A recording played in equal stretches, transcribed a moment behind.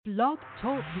Blog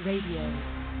Talk Radio.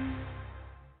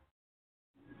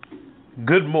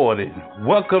 Good morning.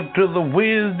 Welcome to the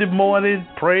Wednesday morning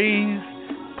praise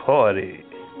party.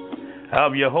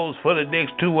 I'm your host for the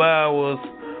next 2 hours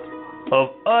of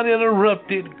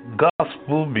uninterrupted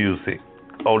gospel music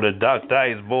on the Dr.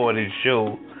 Ice Morning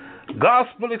Show.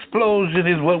 Gospel explosion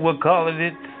is what we're calling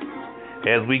it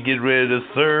as we get ready to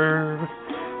serve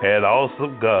an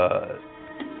awesome God.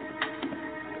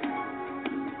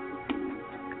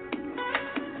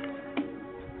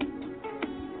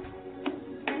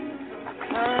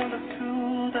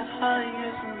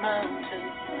 Highest mountain,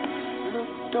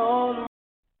 looked all around.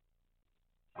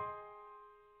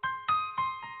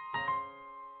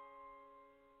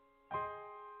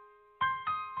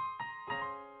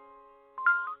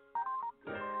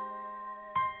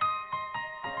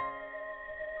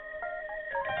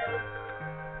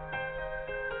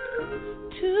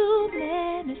 Too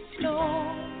many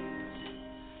storms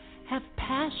have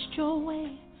passed your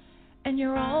way, and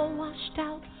you're all washed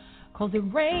out. 'Cause it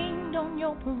rained on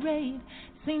your parade.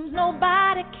 Seems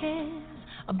nobody cares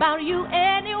about you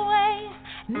anyway.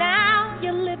 Now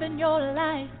you're living your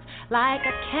life like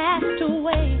a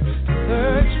castaway.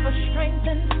 Search for strength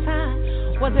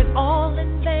inside. Was it all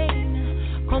in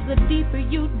vain? 'Cause the deeper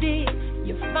you dig,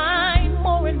 you find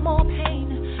more and more pain.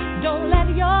 Don't let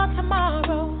your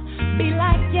tomorrow be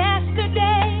like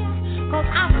yesterday. 'Cause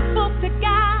I spoke to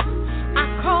God, I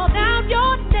called out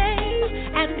your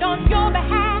name, and on your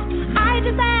behalf I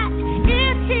just asked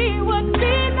if he would be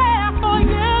there for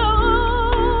you.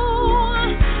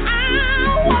 I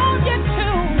want you to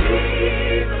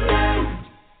live life.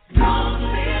 Don't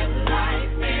live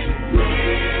life in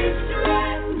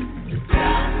misery.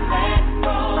 Just let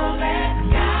go, let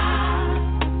God.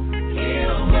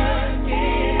 He'll work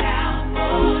it out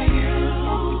for you.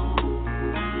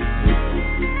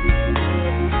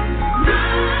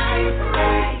 I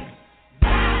pray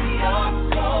that your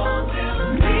soul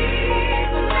will be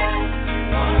blessed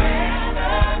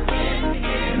forever in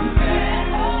His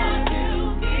presence. You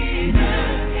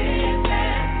deserve His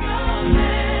excellence.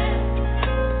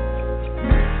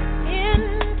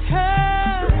 Enter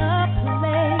a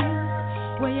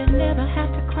place where you never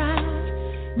have to cry,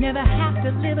 never have to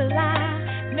live a lie,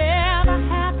 never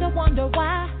have to wonder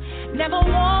why, never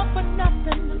want for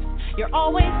nothing. You're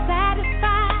always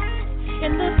satisfied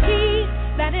in the peace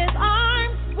that His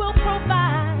arms will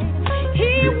provide.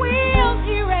 He will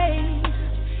erase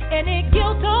any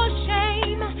guilt or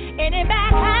shame, any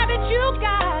bad habit you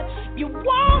got. You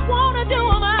won't want to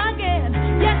do them again.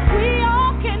 Yes, we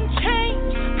all can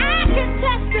change. I can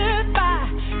testify.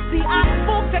 See, I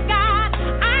spoke to God.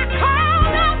 I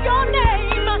called out your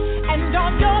name, and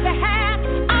on your behalf,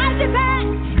 I just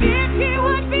asked if He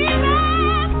would be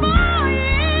there for you.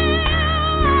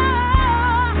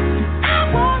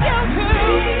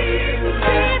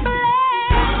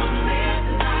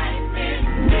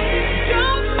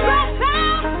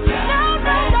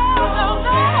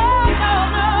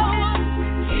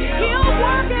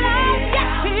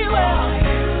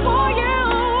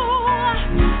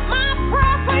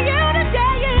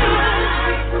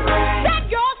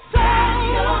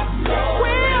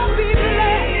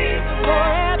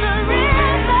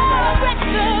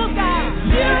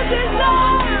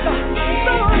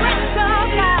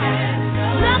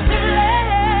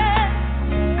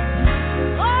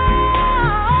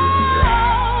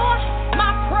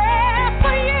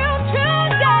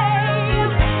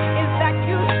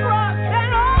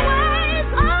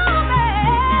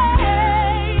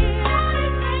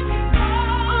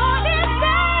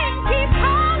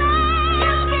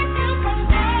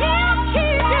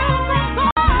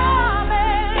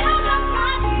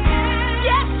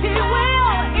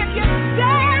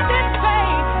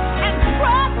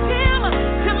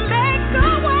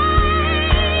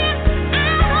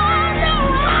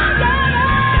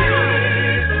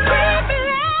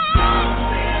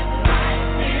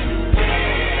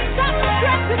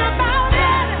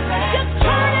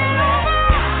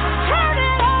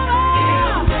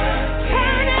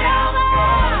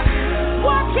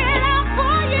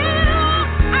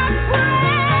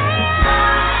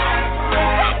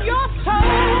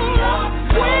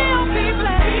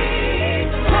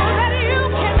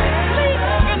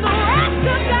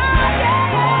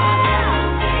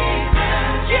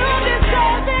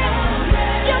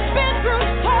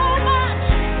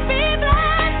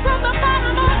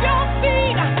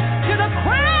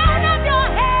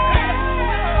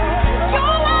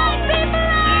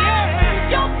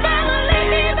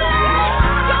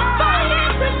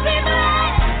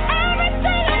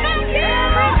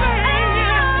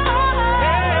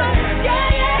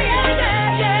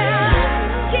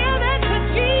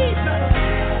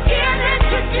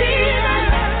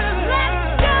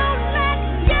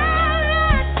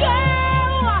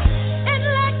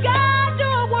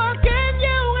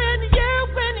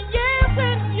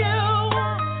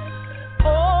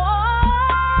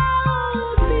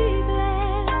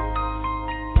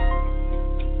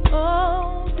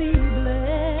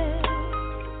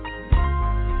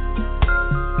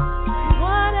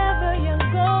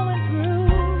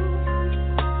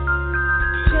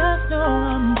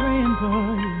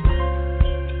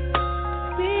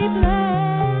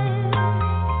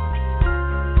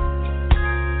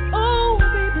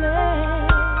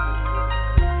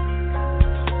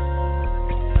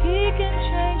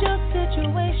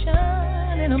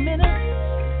 in a minute.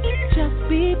 Just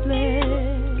be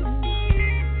blessed.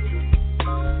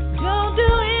 Don't do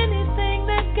anything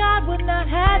that God would not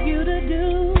have you to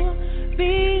do.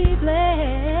 Be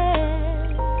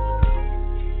blessed.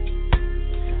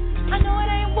 I know it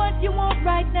ain't what you want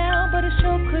right now, but it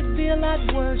sure could be a lot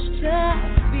worse.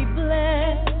 Just be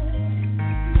blessed.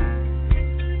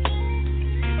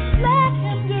 Let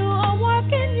Him do a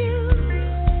work in you.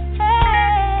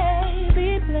 Hey,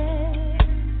 be blessed.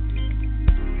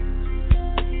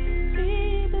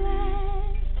 Be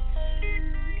blessed.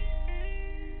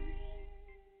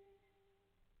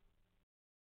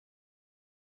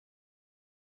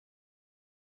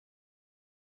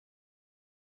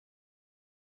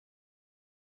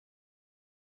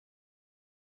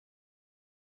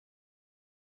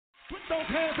 Put those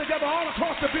hands together all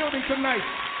across the building tonight.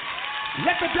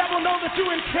 Let the devil know that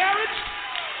you're encouraged.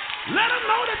 Let him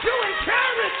know that you're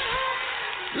encouraged.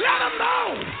 Let him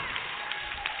know.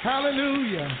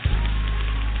 Hallelujah.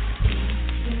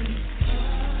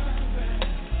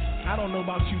 I don't know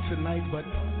about you tonight, but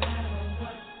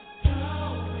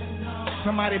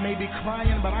somebody may be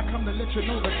crying, but I come to let you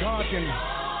know that God can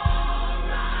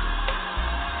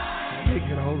make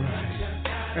it all right.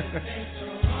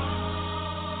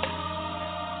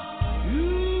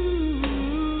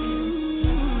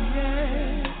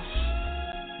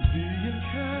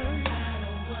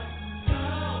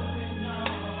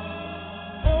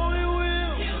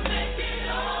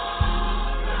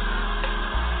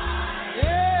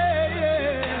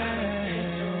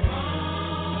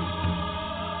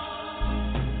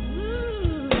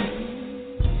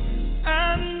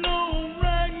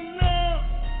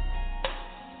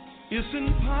 It's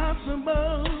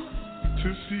impossible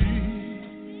to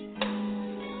see,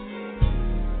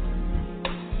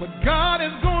 but God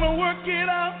is gonna work it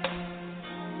out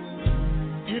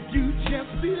if you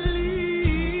just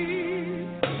believe.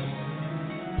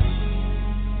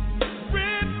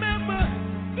 Remember,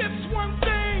 it's one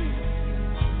thing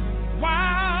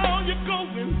while you're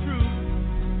going through.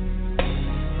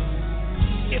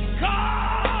 If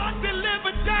God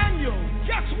delivered Daniel,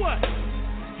 guess what?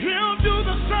 He'll do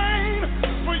the same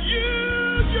for you.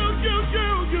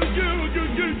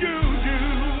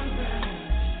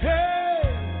 Hey.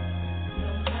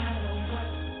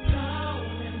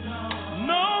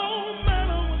 No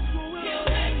matter what's going on,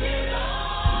 make it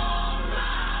all right.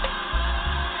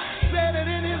 Said it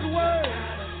in His word.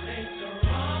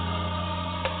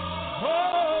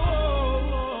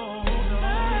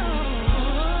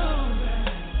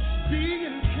 Be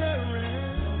encouraged.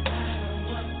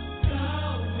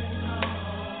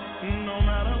 No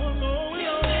matter what's going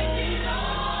on,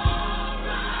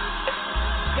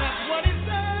 that's what He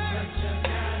said.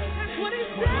 That's what He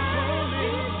said.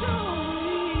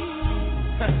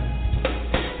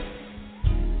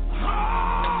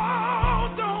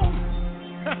 Hold on.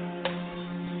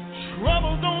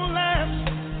 Trouble don't last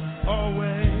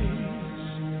always.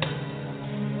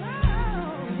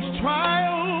 These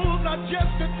trials are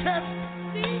just a test.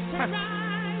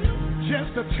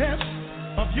 Just a test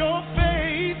of your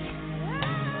faith.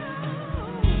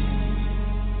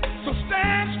 So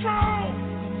stand strong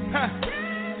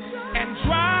and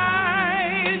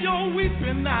dry your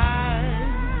weeping eyes.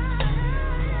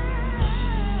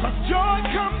 'Cause joy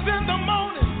comes in the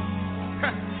morning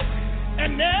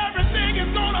and everything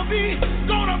is gonna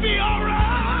be all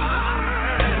right.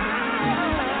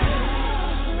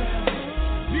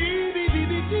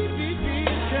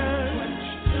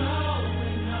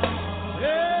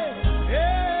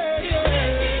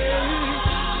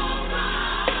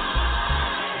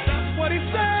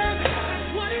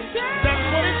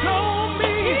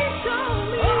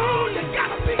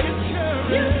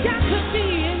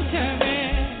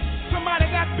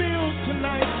 Bills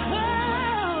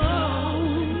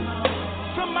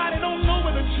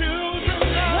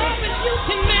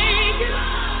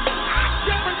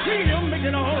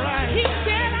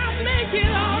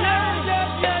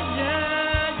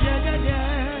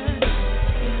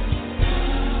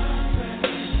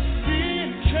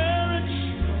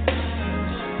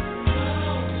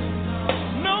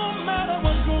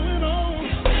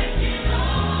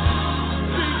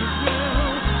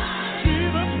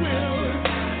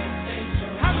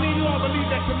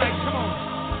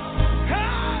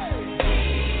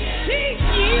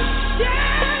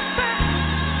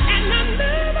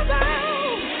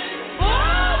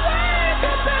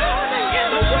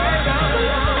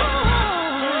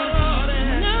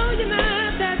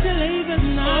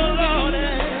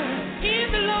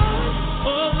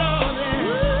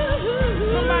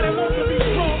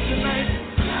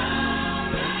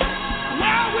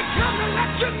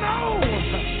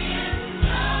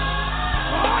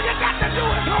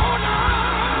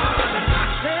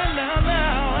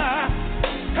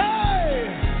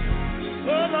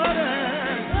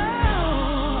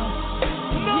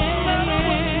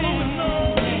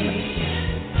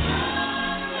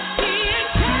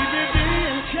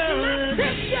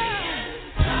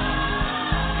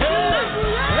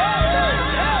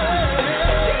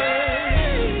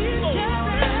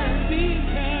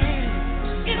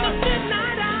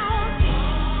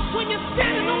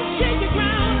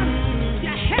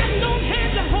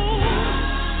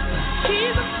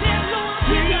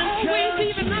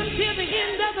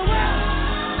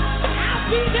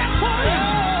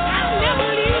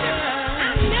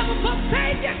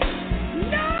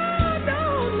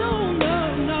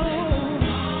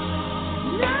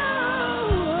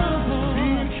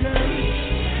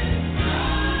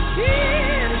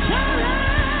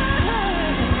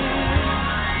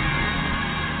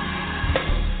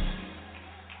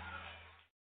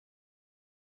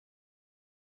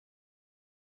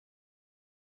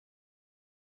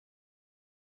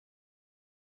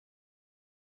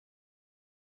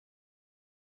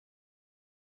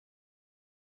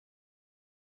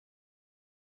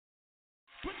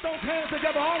Put those hands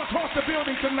together all across the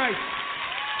building tonight.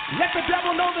 Let the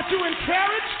devil know that you're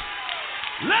encouraged.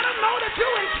 Let him know that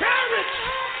you're encouraged.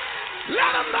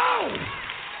 Let him know.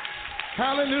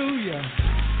 Hallelujah.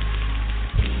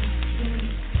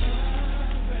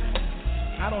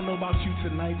 I don't know about you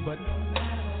tonight, but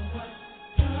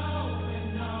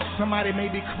somebody may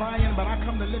be crying, but I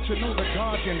come to let you know that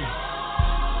God can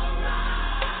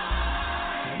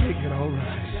make it all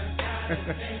right.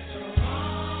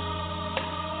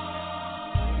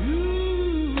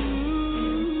 Ooh,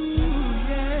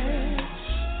 yes.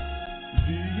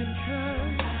 Be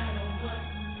encouraged.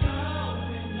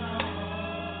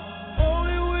 Oh,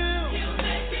 He will. He'll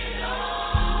make it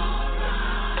all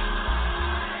right.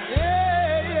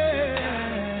 Yeah, yeah.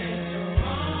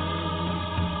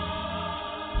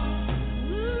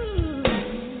 Ooh.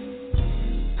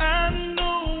 I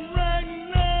know right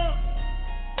now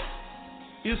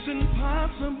it's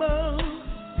impossible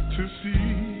to see.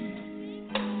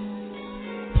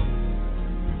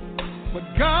 But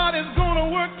God is gonna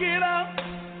work it out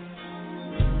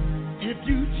if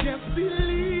you just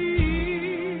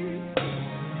believe.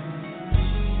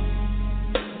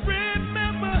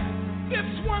 Remember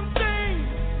this one thing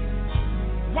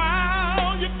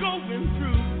while you're going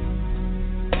through.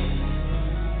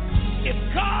 If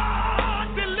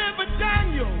God delivered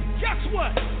Daniel, guess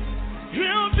what?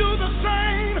 He'll do the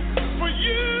same for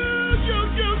you.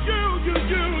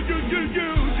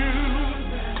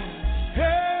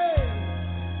 Hey.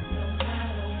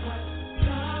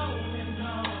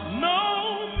 No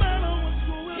matter what's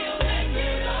going on, He'll make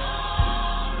it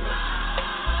all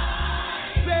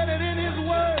right. Said it in His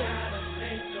word.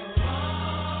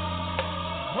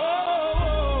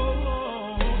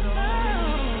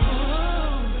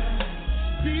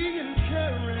 Be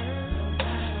encouraged.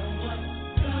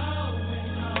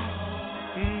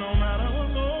 No matter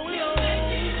what's going on, He'll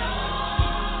make it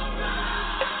all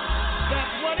right.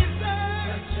 That's what He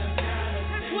said.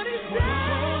 That's what He said.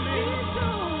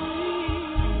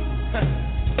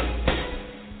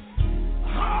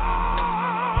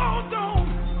 Hold on.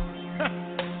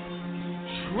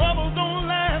 Trouble don't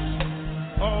last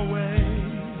always.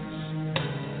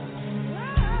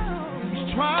 These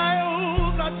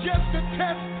trials are just a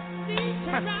test.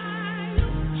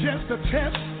 Just a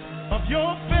test of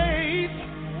your faith.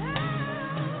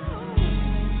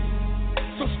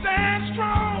 So stand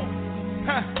strong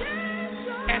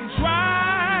and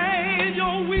dry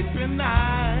your weeping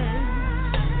eyes.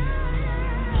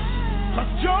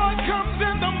 'Cause joy comes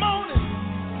in the morning,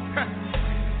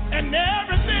 and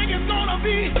everything is gonna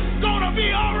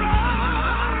be alright.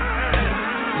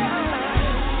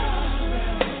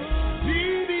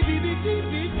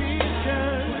 Be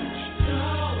encouraged.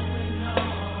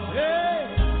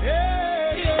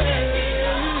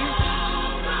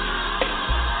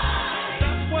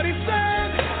 That's what He said.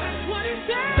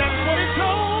 That's what He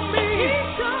told me.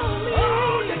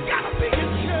 Oh, you gotta be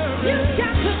encouraged.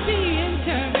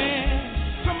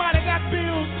 Somebody got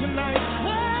bills tonight.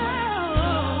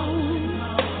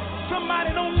 Somebody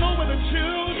don't know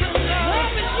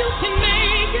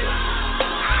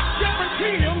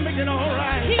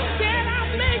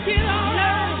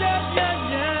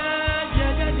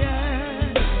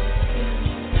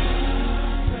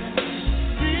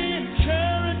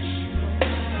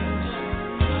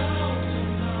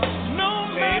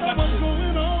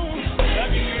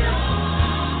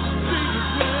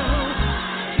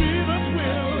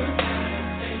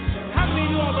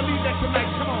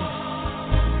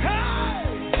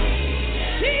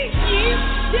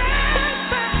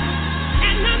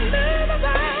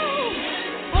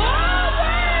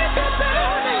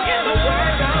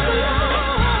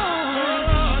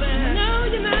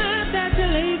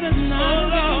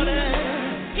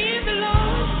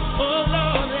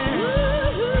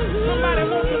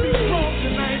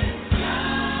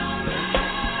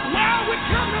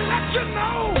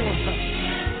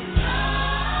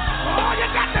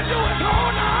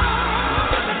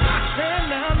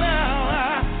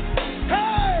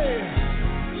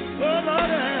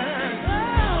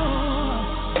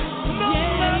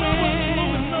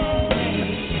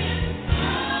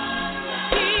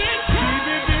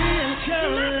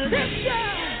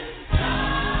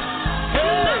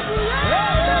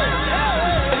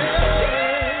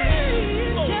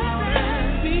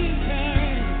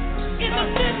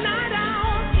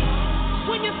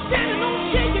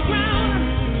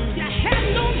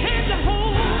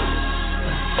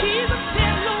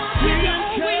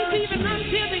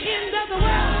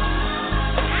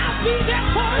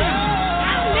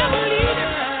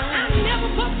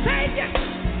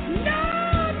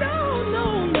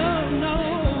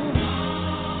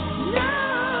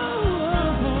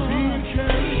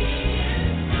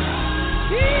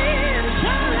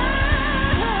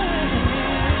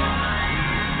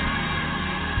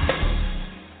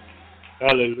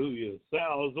Hallelujah.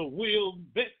 Sounds of Will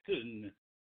Benton.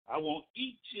 I want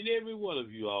each and every one of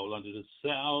you all under the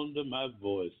sound of my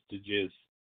voice to just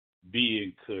be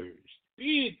encouraged.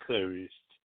 Be encouraged.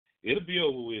 It'll be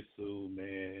over with soon,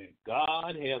 man.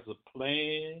 God has a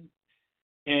plan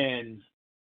and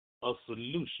a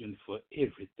solution for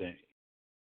everything.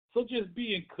 So just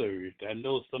be encouraged. I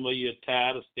know some of you are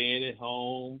tired of staying at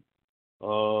home,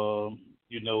 but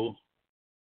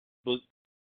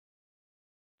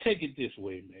take it this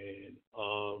way, man.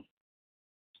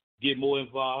 Get more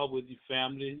involved with your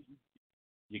family,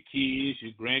 your kids,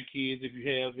 your grandkids, if you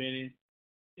have any.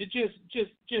 And just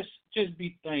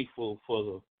be thankful for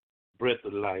the breath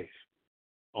of life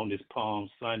on this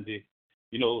Palm Sunday.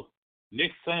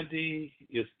 Next Sunday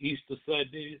is Easter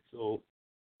Sunday, so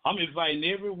I'm inviting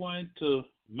everyone to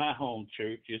my home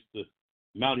church. It's the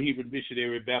Mount Hebron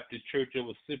Missionary Baptist Church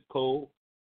of Sipco,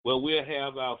 where we'll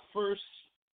have our first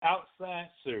outside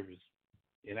service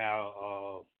in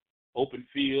our open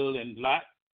field and lot.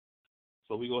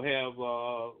 So we're going to have,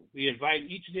 we invite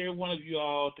each and every one of you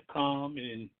all to come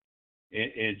and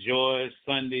enjoy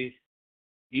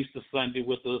Easter Sunday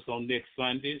with us on next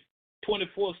Sunday.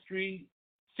 16th Street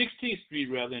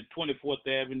and 24th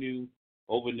Avenue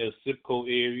over in the Sipco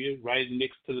area, right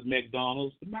next to the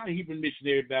McDonald's. The Mount Hebron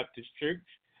Missionary Baptist Church.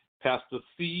 Pastor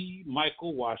C.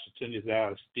 Michael Washington is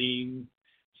our esteemed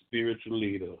spiritual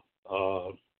leader.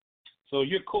 So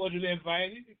you're cordially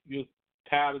invited. If you're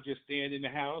tired of just staying in the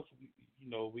house,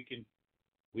 we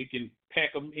can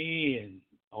pack them in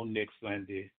on next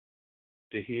Sunday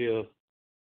to hear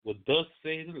what thus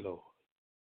say the Lord.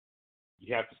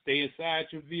 You have to stay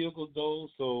inside your vehicle, though.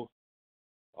 So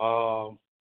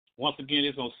once again,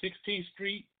 it's on 16th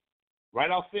Street, right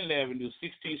off Finley Avenue,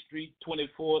 16th Street,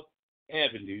 24th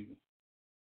Avenue,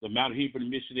 the Mount Hebron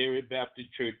Missionary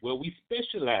Baptist Church, where we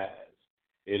specialize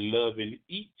in loving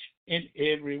each and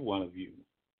every one of you.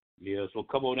 Yeah, so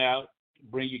come on out,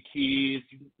 bring your kids,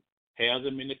 have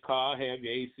them in the car, have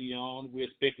your AC on. We're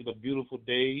expecting a beautiful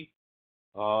day.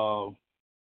 And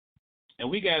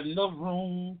we got enough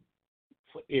room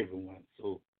for everyone.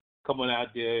 So come on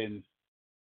out there and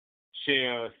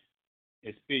share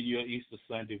and spend your Easter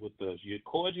Sunday with us. You're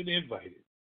cordially invited.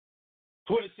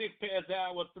 26 past the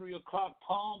hour, 3 o'clock,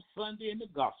 Palm Sunday in the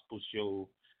Gospel Show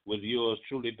with yours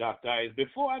truly, Dr. Ice.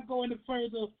 Before I go any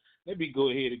further, let me go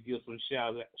ahead and give some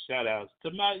shout-outs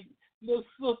to my little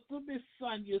sister, Miss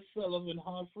Sonia Sullivan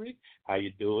Humphrey. How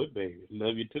you doing, baby?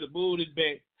 Love you to the moon and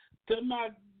back. To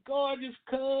my gorgeous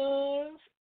cuz,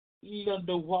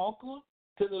 Linda Walker.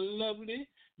 To the lovely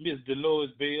Miss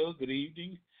Dolores Bell, good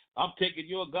evening. I'm taking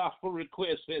your gospel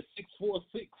request at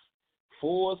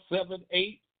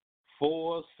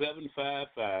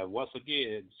 646-478-4755. Once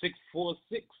again,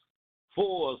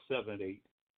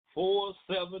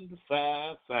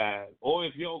 646-478-4755. Or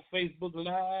if you're on Facebook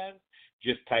Live,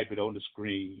 just type it on the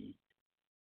screen.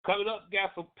 Coming up,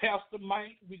 got some Pastor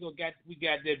Mike. We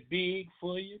got that big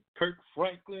for you, Kirk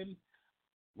Franklin.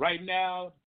 Right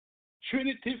now,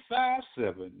 Trinity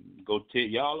 5-7. Go tell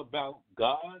y'all about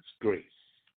God's grace.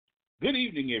 Good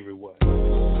evening, everyone.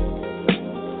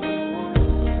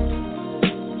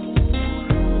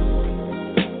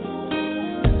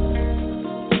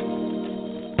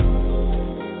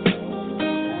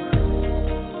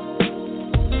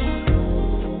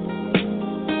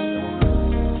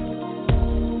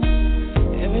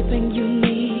 Everything you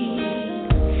need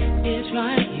is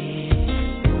right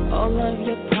here. All of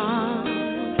your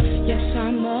problems, yes,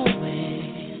 I'm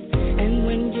aware. And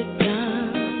when you're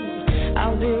done,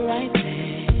 I'll be right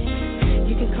there.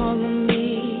 You can call on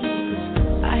me,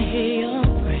 'cause I hear your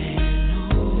prayer.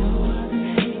 No other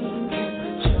name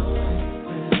but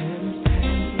yours.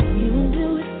 He will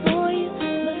do it for you,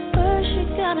 but first you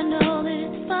gotta know that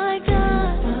it's my God.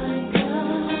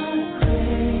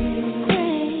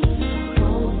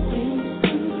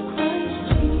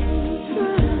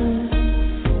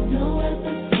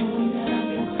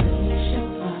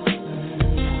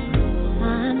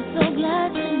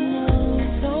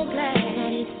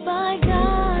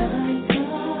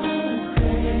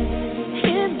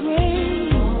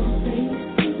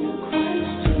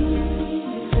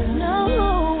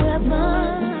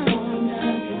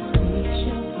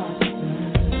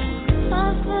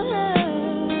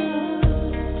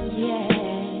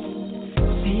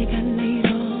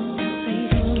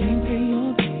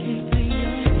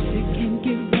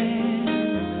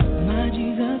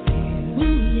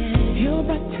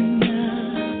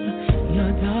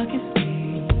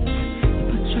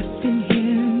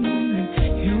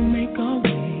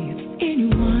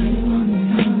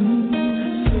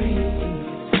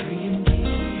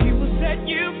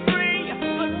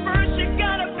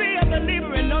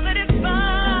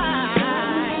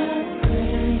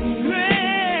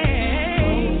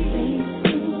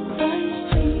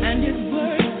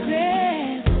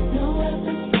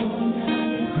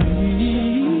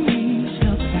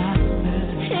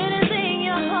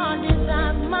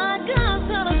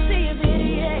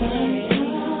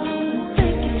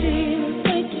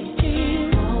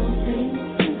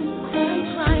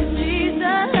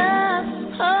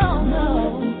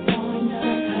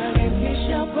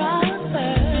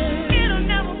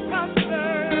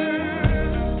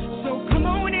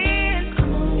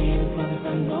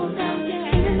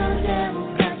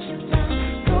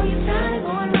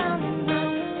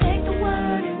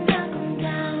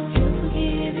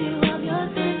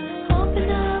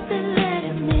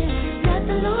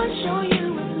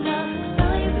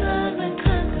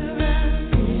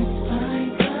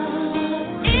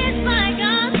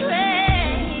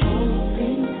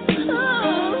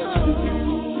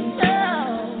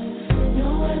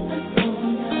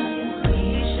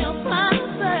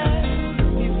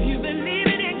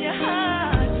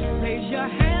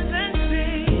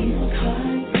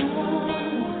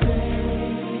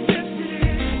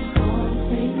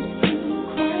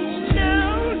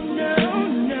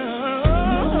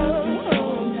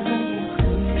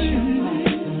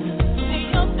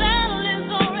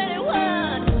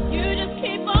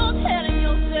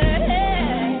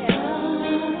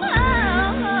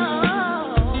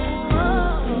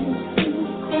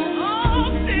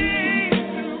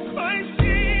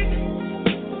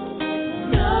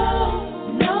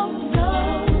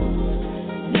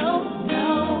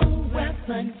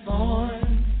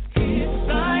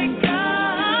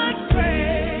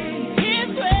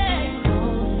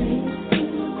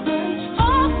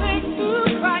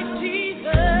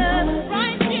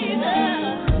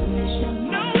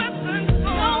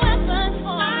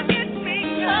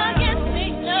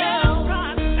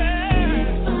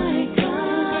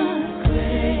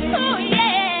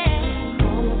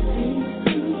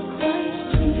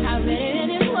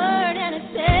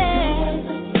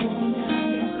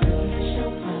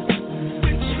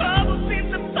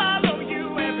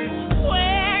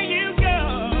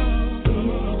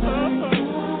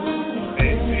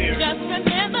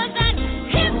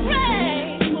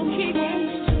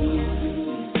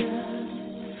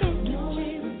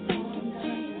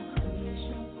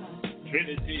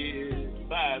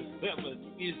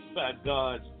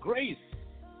 God's grace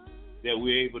that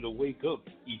we're able to wake up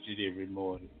each and every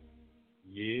morning.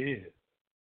 Yeah.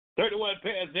 31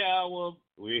 past the hour.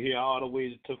 We're here all the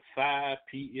way to 5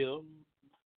 p.m.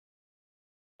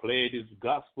 playing this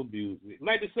gospel music. I'd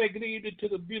like to say good evening to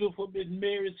the beautiful Miss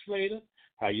Mary Slater.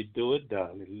 How you doing,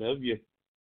 darling? Love you.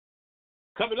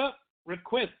 Coming up,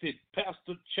 requested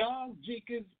Pastor Charles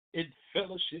Jenkins in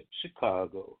Fellowship,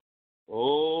 Chicago.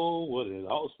 Oh, what an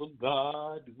awesome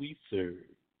God we serve.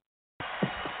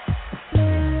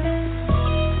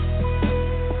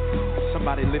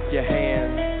 Somebody lift your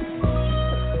hands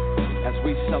as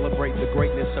we celebrate the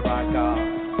greatness of our God.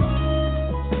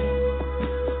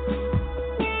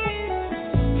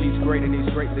 He's great and he's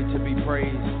greatly to be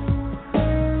praised.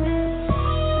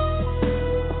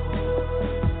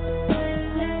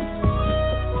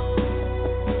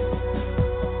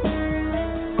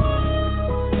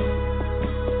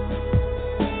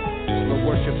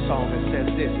 Song that says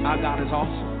this: our God is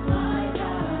awesome.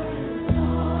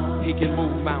 He can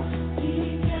move mountains.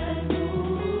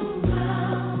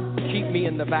 Keep me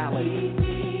in the valley.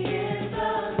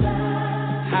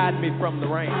 Hide me from the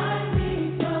rain.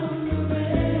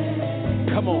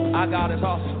 Come on, our God is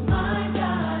awesome.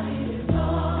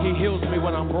 He heals me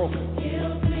when I'm broken.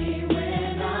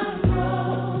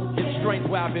 In strength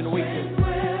where I've been weak.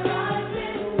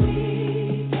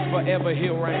 Forever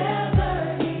he'll reign.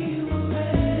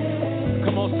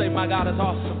 Come on, say, my God is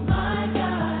awesome.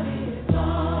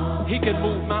 He can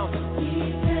move mountains.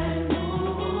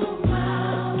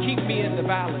 Keep me in the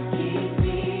valley.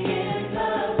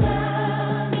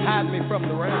 Hide me from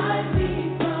the rain.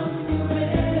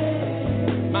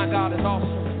 My God is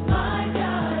awesome.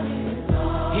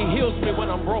 He heals me when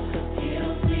I'm broken.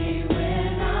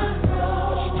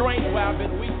 Strength where I've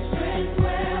been weak.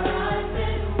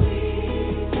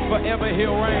 Forever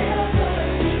he'll reign.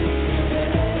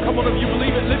 Come on, if you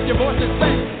believe it, lift your voice and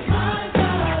sing.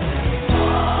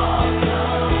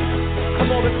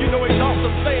 Come on, if you know he's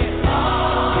awesome, say it.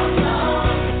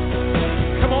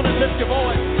 Come on and lift your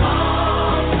voice.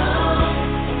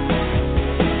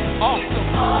 Awesome.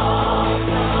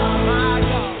 My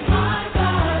God.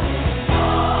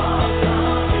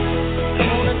 Come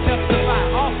on and testify.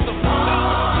 Awesome.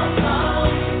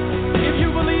 If you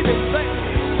believe it, say it.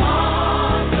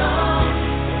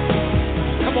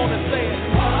 Come on and say it.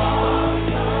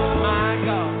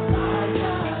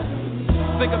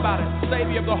 Think about it.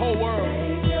 Savior of the whole world.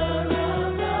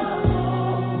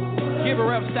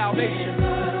 Giver of salvation.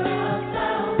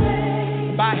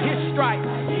 By his stripes,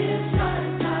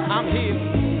 I'm healed.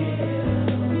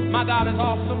 My God is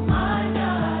awesome.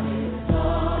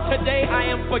 Today I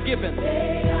am forgiven.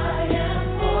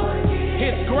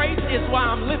 His grace is why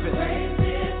I'm living.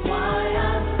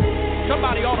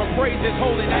 Somebody ought to praise his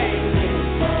holy name.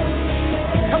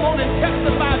 Come on and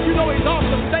testify. You know he's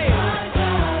awesome. Say it.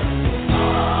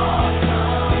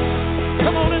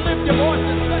 Come on and lift your voice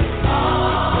and say,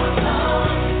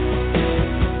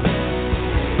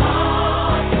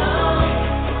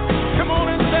 come on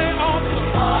and say, awesome.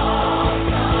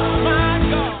 My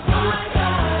God.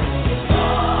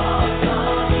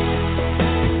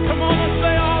 Come on and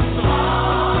say, awesome.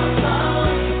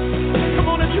 Come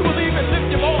on, if you believe it, lift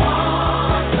your voice.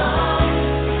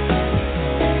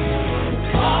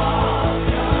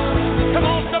 Come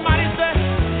on, somebody.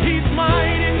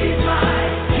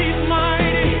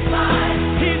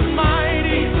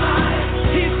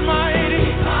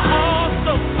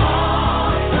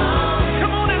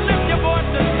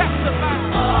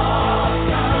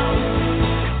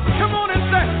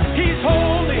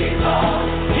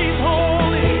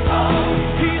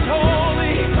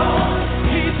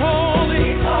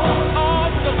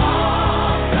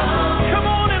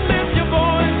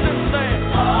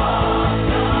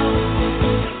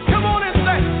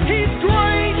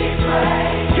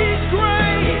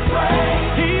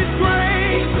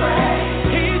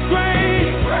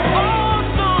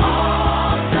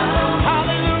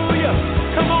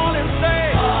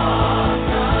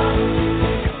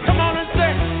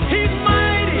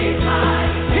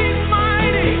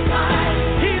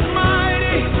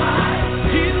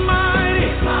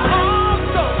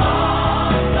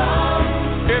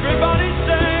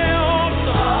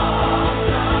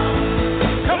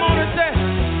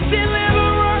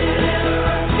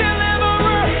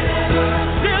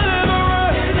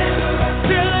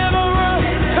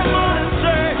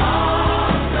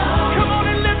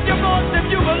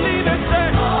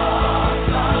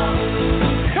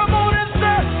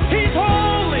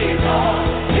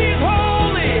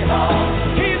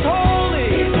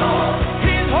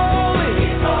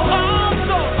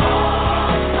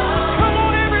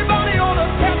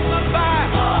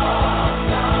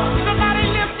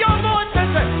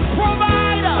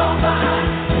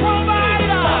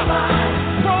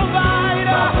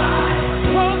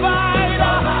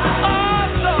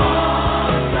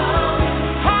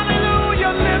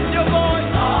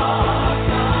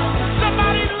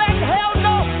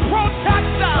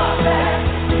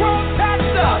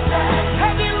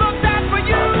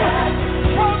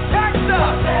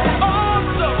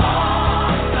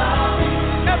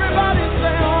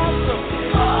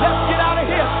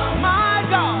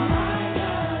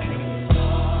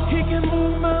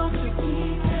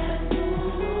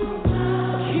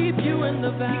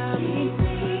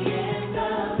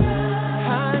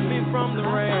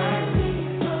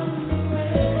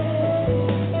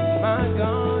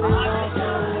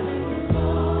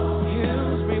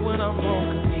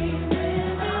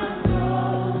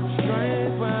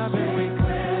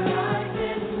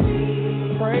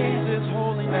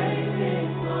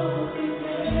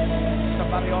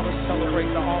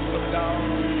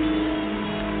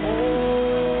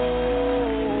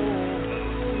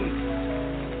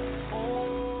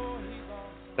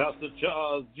 Pastor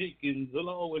Charles Jenkins,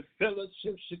 along with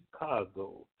Fellowship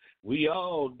Chicago. We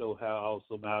all know how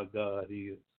awesome our God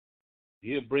is.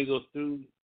 He'll bring us through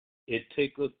and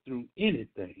take us through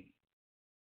anything.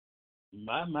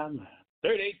 My.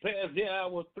 38 past the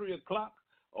hour, 3 o'clock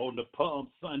on the Palm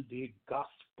Sunday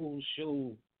Gospel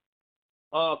Show.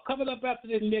 Coming up after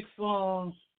this next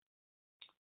song,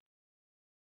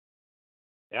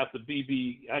 after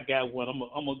BB, I got one.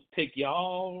 I'm going to take you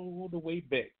all the way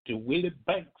back to Willie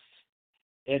Banks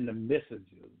and the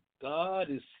Messengers.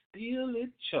 God is still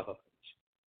in charge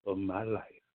of my life.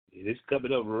 It is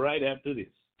coming up right after this.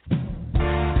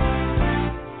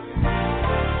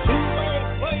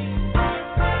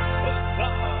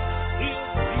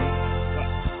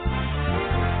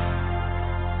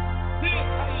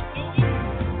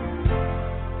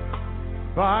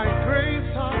 By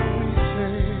grace are we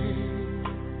saved,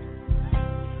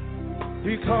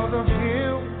 because of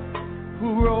Him who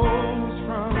rose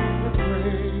from the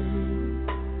grave.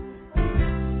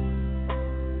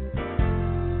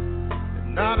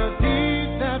 And not a deed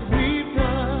that we've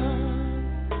done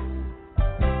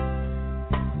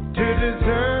to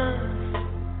deserve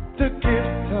the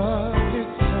gift of His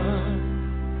Son.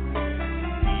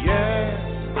 Yes,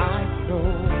 I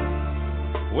know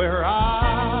where I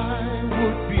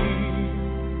would be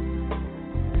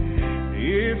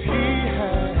if He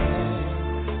had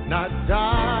not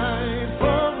died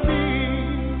for me.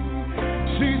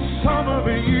 See, some of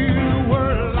you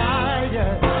were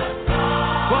lying,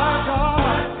 but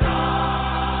God,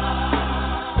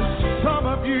 some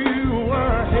of you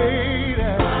were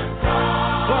hating,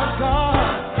 but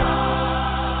God,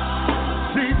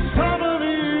 see, some of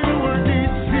you were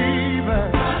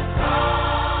deceiving,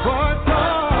 but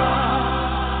God,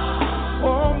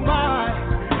 oh my,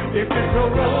 if it's a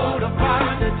road of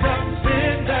bondage and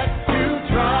sin that you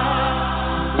try,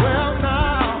 well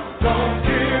now, don't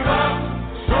give up,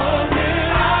 so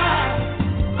will I,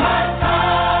 but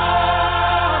God,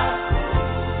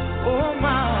 oh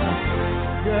my,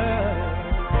 yeah.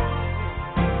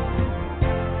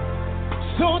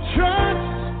 So trust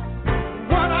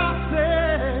what I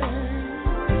say,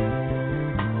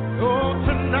 oh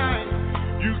tonight,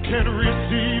 you can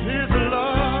receive His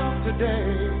love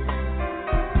today.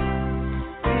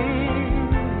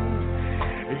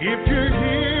 If you're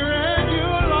here and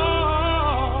you're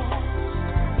lost,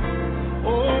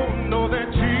 oh, know that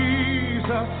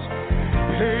Jesus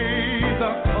paid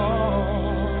the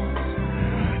cost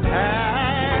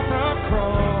at the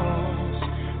cross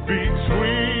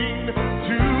between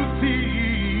two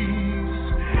thieves.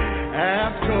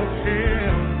 Ask of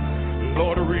Him,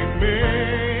 Lord,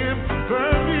 remember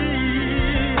me.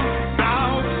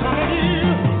 Now some of you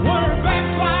were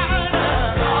backsliders.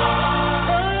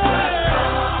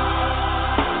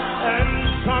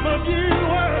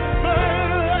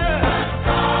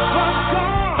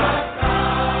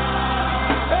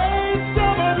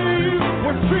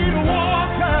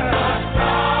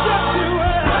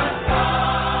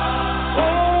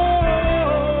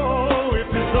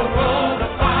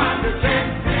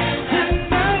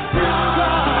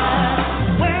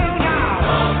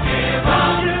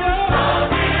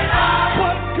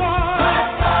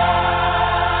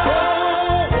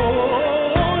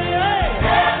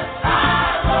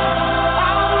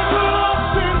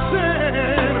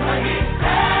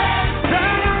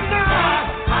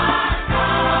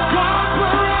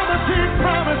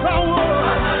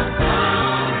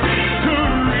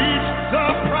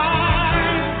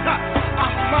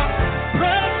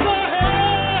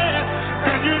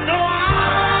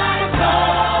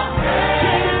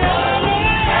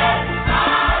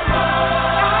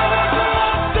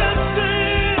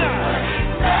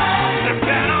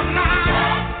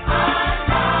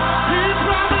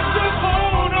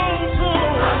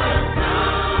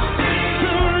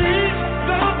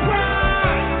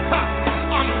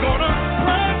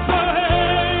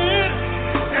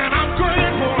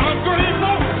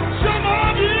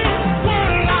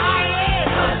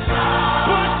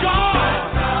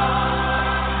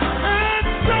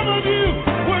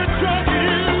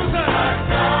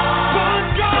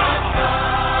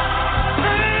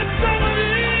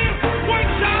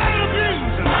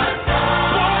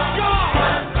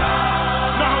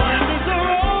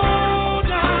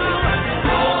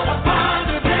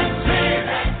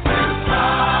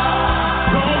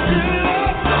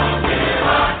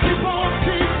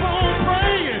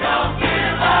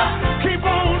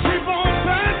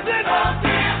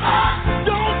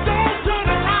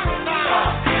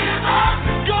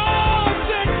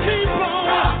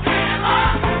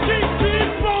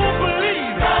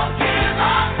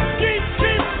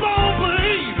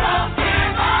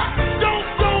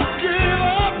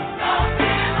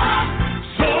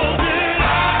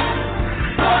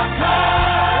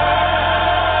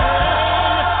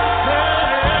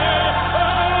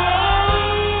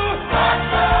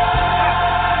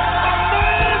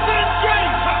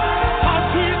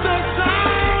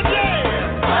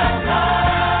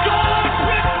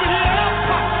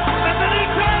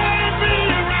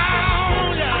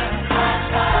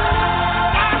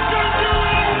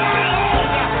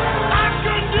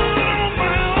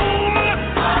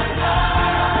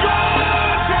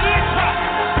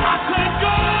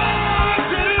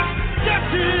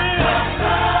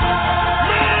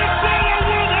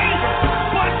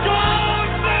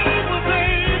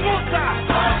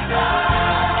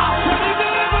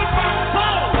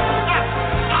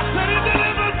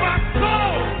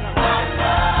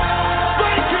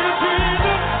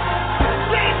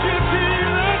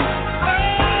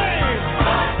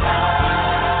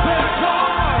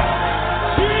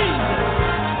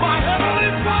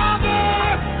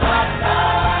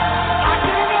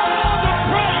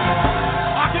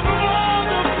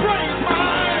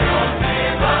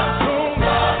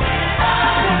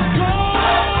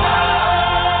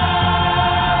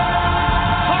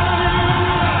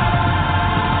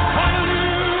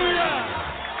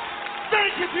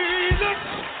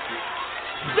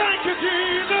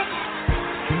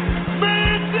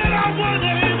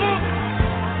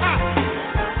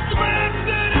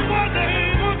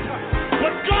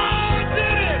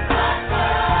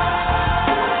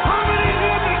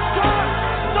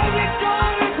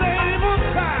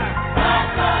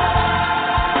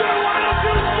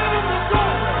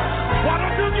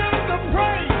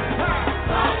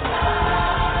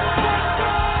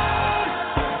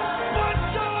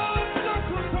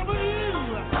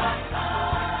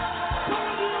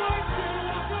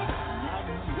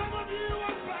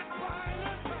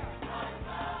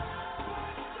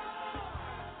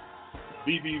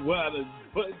 BB Waters,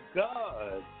 but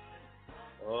God.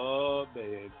 Oh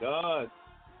man,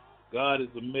 God is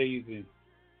amazing.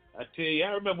 I tell you, I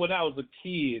remember when I was a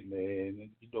kid, man.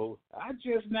 You know, I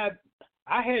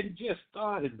hadn't just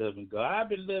started loving God. I've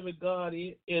been loving God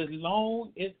as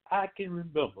long as I can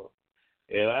remember.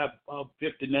 And I'm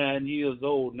 59 years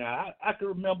old now. I can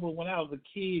remember when I was a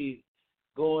kid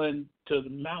going to the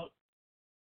Mount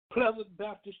Pleasant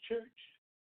Baptist Church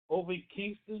over in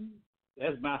Kingston.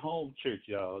 That's my home church,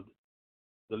 y'all.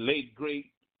 The late,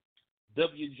 great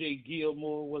W.J.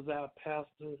 Gilmore was our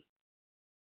pastor.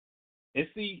 And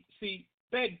see,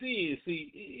 back then,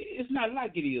 it's not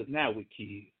like it is now with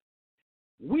kids.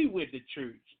 We went to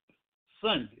church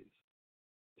Sundays.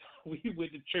 We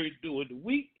went to church during the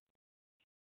week.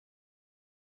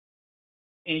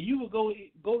 And you would go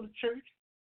to church,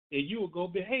 and you would go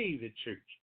behave at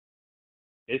church.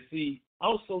 And see,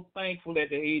 I'm so thankful at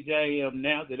the age I am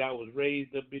now that I was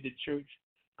raised up in the church.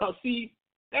 Because, see,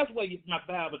 that's why my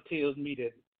Bible tells me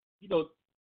that, you know,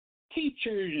 teach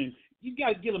children, you got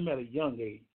to get them at a young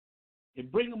age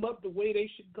and bring them up the way they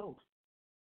should go.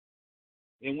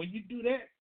 And when you do that,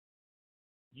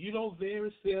 you don't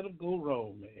very seldom go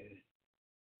wrong, man.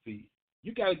 See,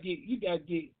 you got to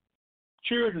get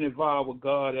children involved with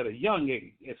God at a young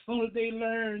age. As soon as they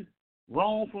learn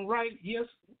wrong from right, yes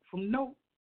from no,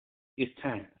 it's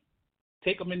time.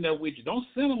 Take them in there with you. Don't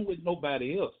send them with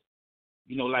nobody else.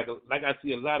 You know, like I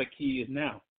see a lot of kids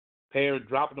now, parents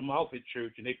dropping them off at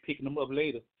church and they picking them up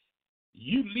later.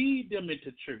 You lead them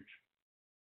into church.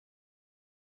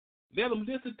 Let them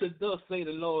listen to thus say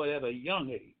the Lord at a young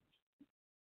age.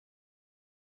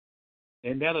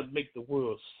 And that'll make the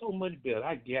world so much better.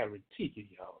 I guarantee you,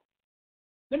 y'all.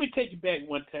 Let me take you back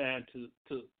one time to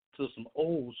some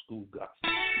old school gospel.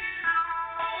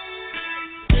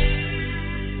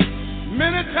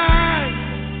 Many times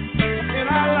in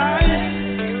our life,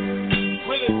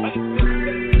 when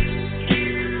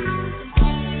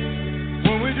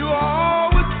we do all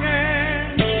we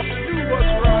can to do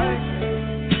what's right,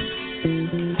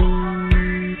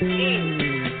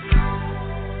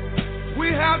 we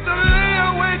have to lay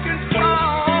awake and cry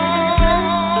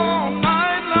all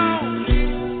night long.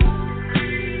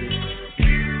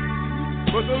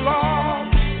 But the Lord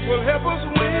will help us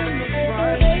win the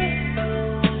fight.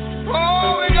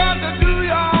 All we got to do,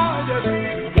 y'all, just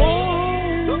go.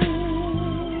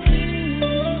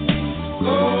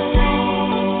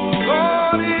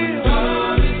 God is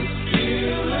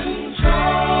still in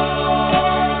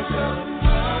charge of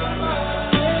my life.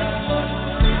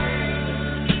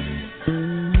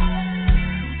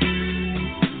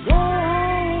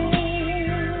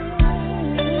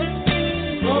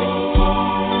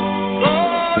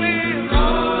 God is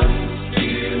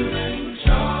still in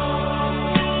charge.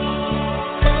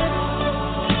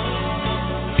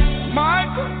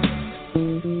 Michael,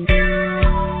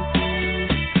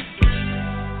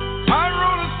 I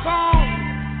wrote a song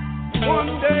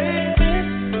one day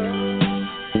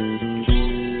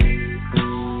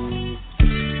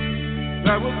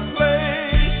that was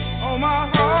played on my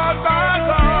heart by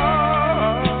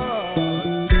God,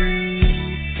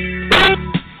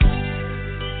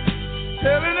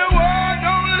 telling the world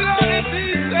don't let it be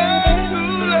said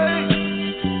too late.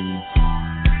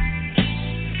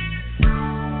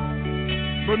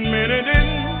 But many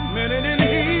didn't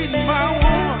heed my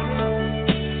warning.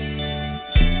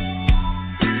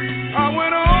 I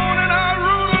went on and I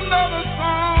wrote another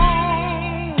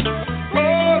song. Oh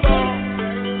Lord,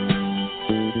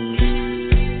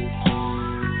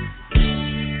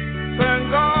 thank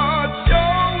God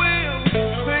sure will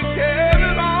take care of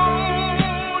it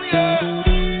all, yeah.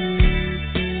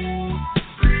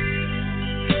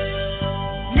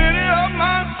 Many of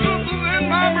my sisters and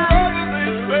my brothers, they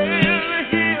fail to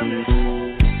hear me.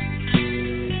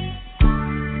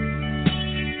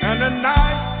 And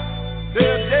tonight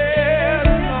they're dead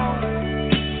alone.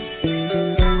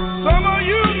 Some of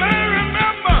you may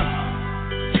remember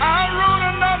I wrote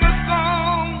another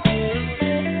song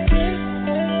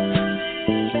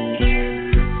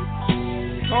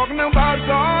talking about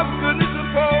God's goodness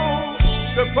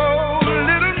to poor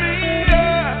little me,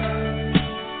 yeah.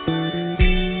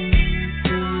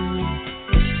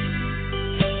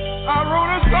 I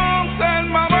wrote a song saying,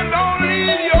 Mama, don't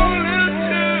leave your little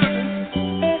children.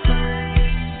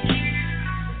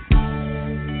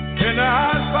 In the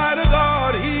eyesight of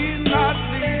God, He's not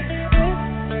leaving.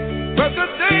 But the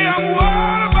day I'm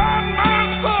worried about my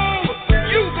soul,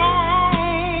 you go on.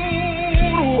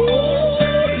 Oh,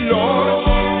 Lord,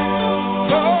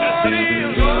 God is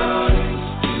still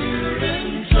in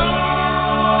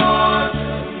charge.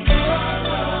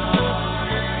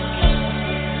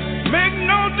 Make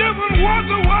no difference what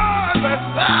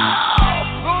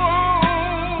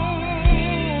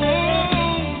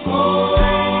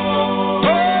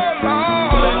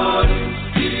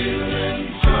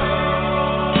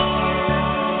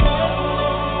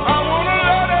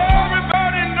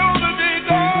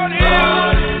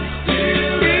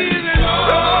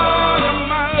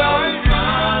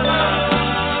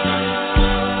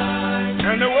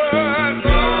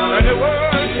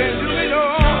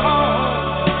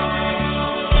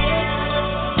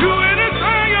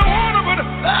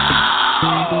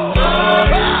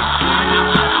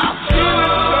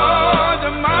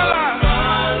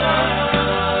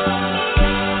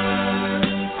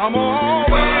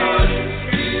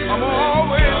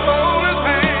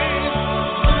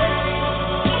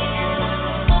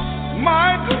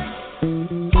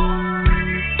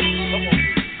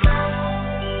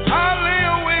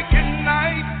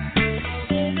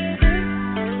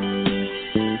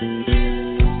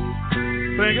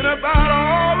thinking about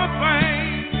all the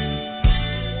things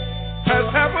that's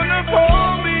happened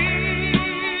for me.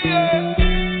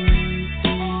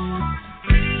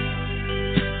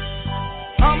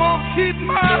 I'm gonna keep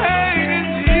my hand in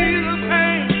Jesus'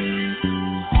 hand.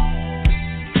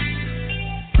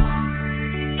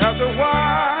 After a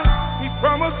while, He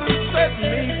promised to set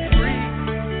me free.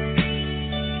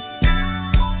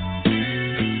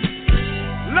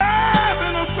 Laugh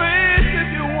in the face if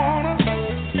you wanna.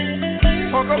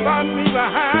 Talk about me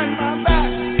behind my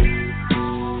back.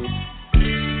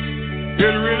 It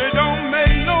really don't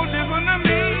make no difference to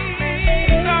me.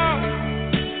 No,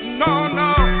 no,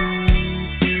 no.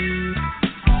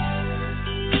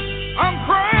 I'm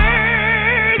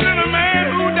praising a man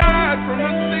who died from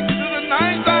the 6th to the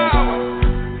 9th hour.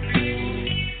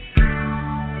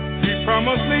 He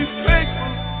promised me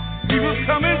faithful, He was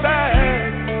coming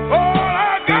back. All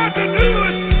I got to do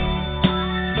is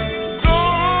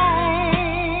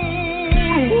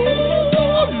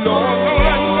Lord, don't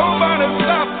let nobody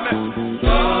stop me.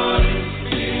 God is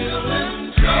still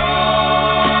in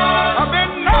charge. I've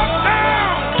been knocked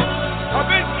down, I've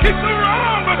been kicked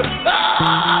around, but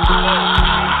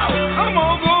I'm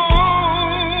gonna go on.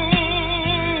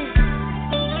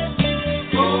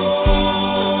 Oh,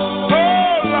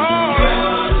 Lord,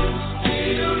 God is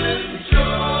still in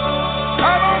charge. I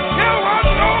don't care what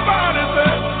nobody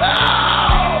says.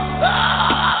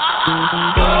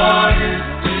 God is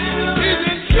He's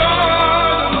in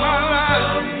charge of my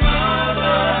life.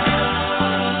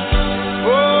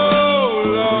 Oh,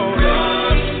 Lord.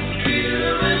 God is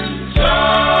still in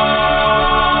charge.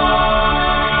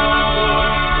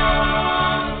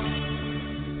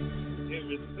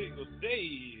 Every single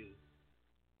day.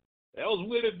 That was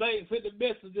Willie Banks and the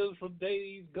Messengers from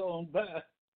days gone by.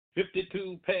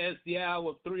 52 past the hour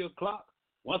of 3 o'clock.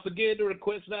 Once again, the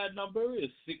request line number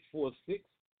is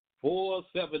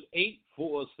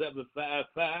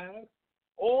 646-478-4755.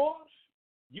 Or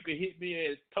you can hit me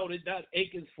at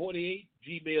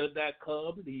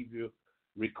tony.akins48gmail.com and leave your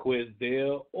request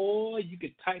there. Or you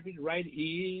can type it right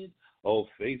in on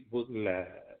Facebook Live.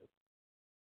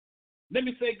 Let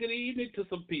me say good evening to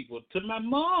some people. To my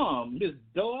mom, Miss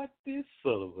Dorothy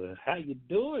Sullivan. How you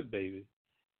doing, baby?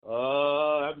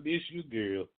 I miss you,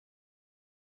 girl.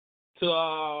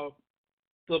 To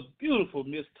the beautiful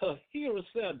Miss Tahira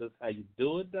Sanders. How you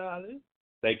doing, darling?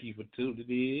 Thank you for tuning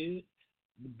in.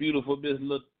 The beautiful Miss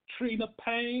Latrina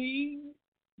Payne.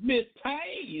 Miss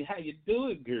Payne, how you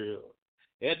doing, girl?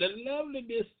 And the lovely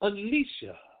Miss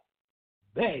Alicia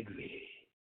Bagley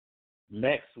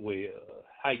Maxwell.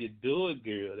 How you doing,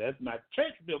 girl? That's my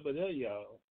church member there,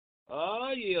 y'all.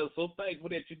 Oh, yeah, so thankful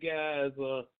that you guys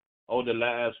are on the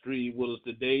live stream with us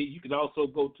today. You can also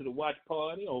go to the watch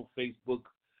party on Facebook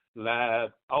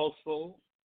Live also.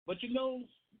 But you know,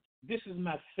 this is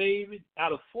my favorite.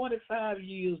 Out of 45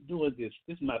 years doing this,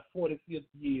 this is my 45th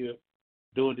year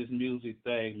doing this music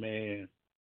thing, man.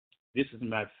 This is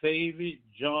my favorite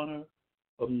genre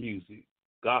of music,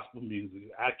 gospel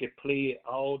music. I can play it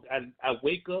all. I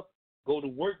wake up, go to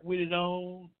work with it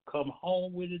on, come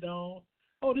home with it on.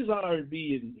 Oh, this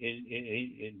R&B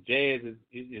and jazz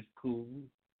is cool.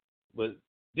 But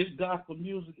this gospel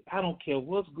music, I don't care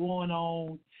what's going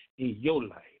on in your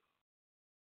life.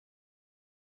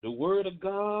 The word of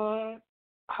God,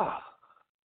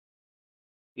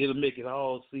 it'll make it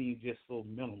all seem just so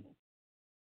minimal.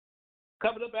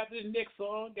 Coming up after the next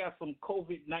song, got some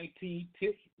COVID-19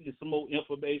 tips and some more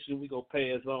information we're going to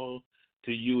pass on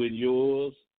to you and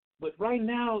yours. But right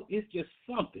now, it's just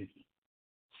something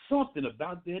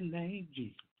about their name,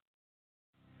 Jesus.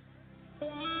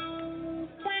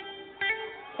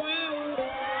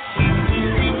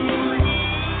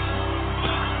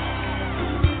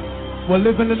 We're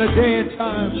living in a day and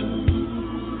time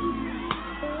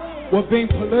where being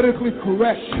politically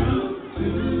correct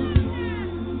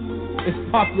is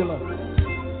popular.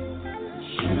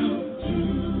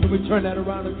 Can we turn that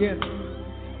around again?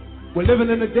 We're living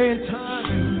in a day and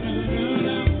time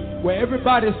where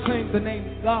everybody's saying the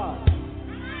name God,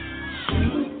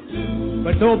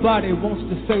 but nobody wants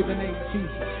to say the name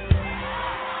Jesus.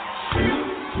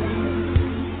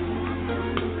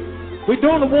 We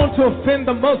don't want to offend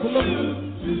the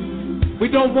Muslims. We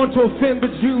don't want to offend the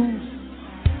Jews.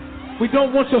 We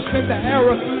don't want to offend the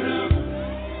Arabs.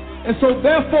 And so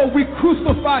therefore we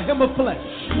crucify him of flesh.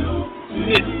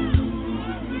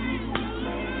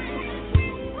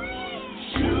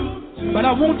 But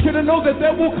I want you to know that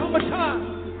there will come a time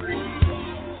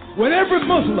when every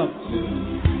Muslim,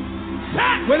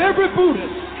 when every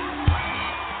Buddhist,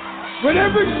 when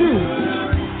every Jew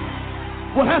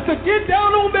will have to get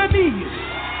down on their knees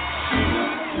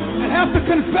and have to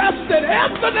confess that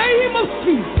at the name of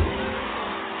Jesus,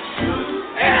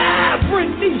 every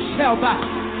knee shall bow.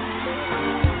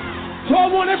 So I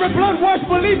want every blood-washed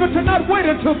believer to not wait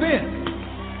until then.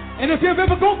 And if you've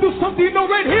ever gone through something, you know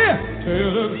right here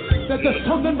that there's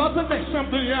something about the name.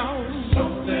 Something else.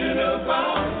 Something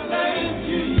about the name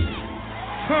Jesus.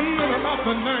 Something about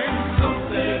the name.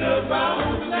 Something about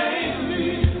the name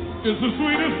Jesus. It's the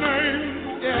sweetest name.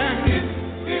 Yeah. It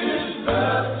is the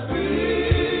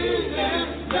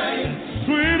sweetest name.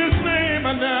 Sweetest name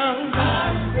I know.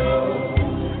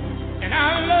 And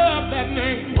I love that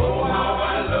name. Oh, how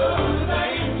I love the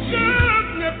name.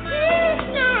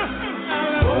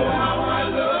 Oh, how I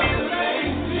love the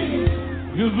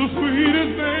name. It's the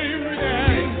sweetest name.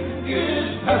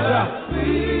 Yeah.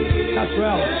 That's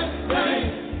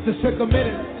right. Just take a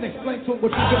minute and explain to him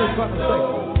what you're really trying to say.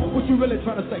 What you really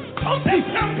trying to say. Some people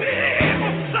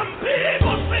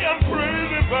say I'm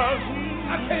crazy, but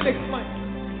I can't explain.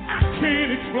 I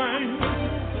can't explain.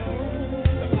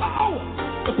 The power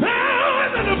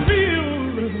that I feel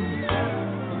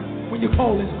when you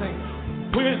call his name.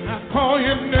 When I call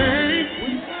your name.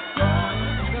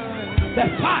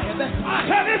 That's fire, that's fire.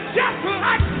 And it's just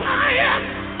like fire.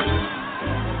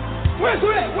 Where's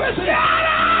it? Where's it? Shut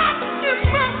up in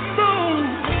my soul.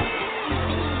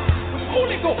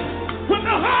 Holy Ghost. When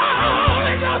the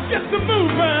Holy Ghost gets to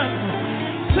moving,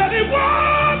 said he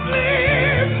won't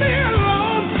leave me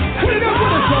alone. Pick up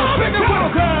with us, pick up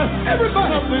with us. Everybody.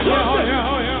 Something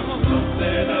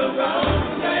about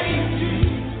the name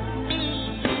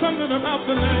Jesus. Something about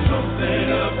the name.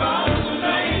 Something about the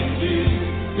name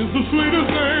Jesus. It's the sweetest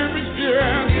name,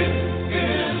 yeah. It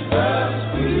is the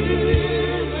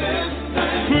sweetest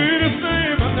name. Sweetest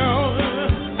name I know.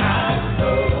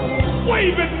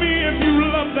 Wave at me if you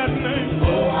love that name.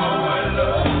 Oh, how I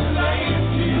love the name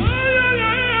Jesus.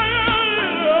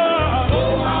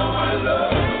 Oh, how I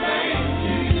love the name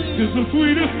Jesus. It's the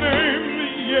sweetest name,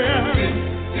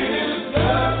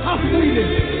 yeah. How sweet is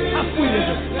it? How sweet is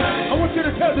it? I want you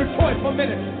to tell Detroit for a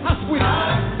minute. How sweet is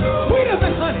it? Sweeter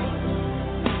than honey.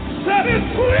 That is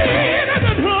sweeter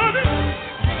than honey.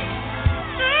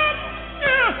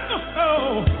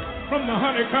 Oh, from the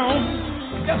honeycomb.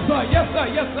 Yes, sir, yes, sir,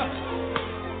 yes, sir.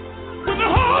 When the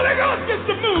Holy Ghost gets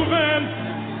to moving,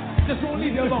 just won't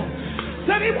leave you alone.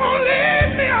 Said he won't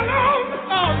leave me alone.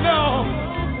 Oh, no.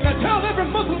 Now tell every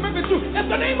Muslim, every Jew, at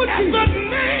the name of Jesus. At the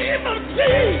name of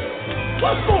Jesus.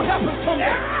 What's going to happen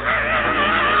someday?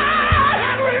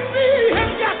 Every knee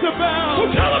has got to bow.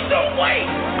 So tell them, don't wait.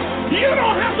 You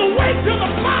don't have to wait till the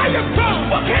fire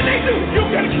comes. What can they do? You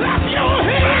can clap your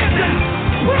hands and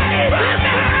praise him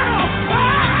now.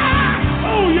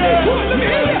 Ah! Oh, yeah. Let me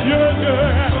hear you.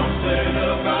 Yeah. Something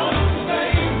about the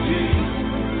name Jesus.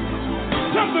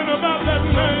 Something about that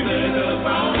name. Something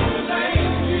about the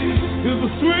name Jesus. Is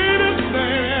the sweetest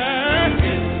name.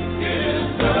 It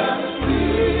is the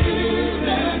sweetest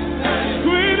name.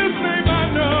 Sweetest name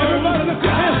I know. Everybody lift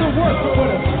your hands and worship with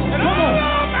us. And come on.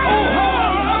 Oh, how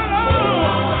I know.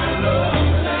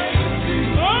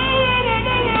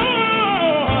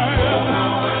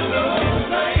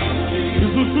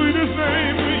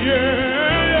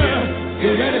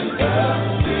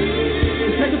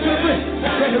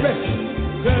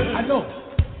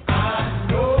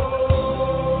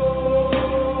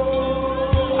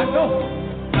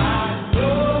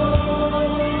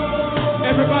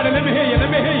 Everybody, let me hear you. Let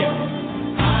me hear you.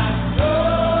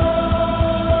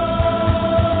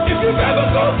 If you've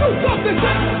ever gone through something, I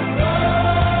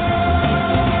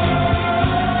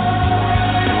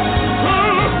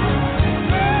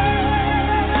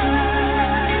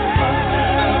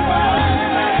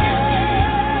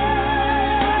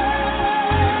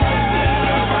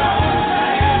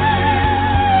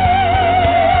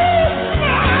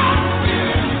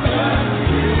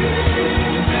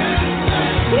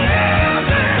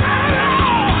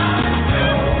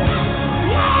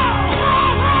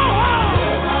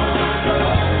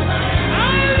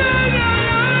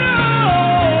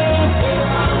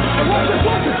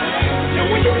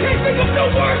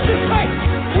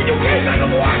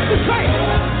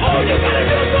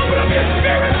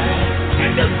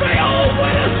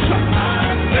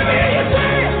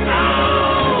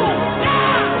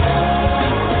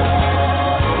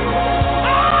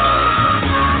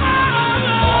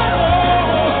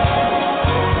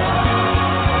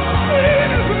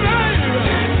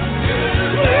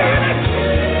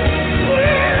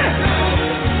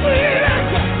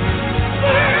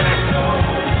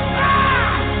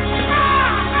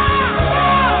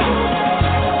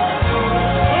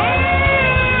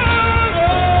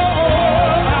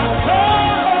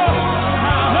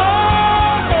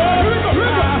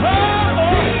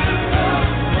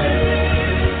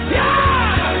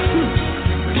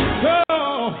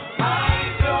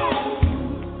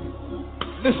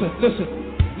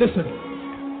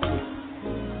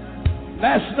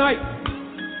Last night,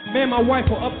 me and my wife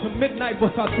were up to midnight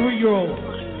with our 3-year-old.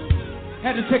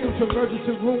 Had to take him to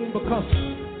emergency room because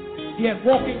he had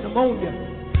walking pneumonia.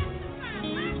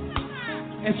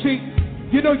 And see,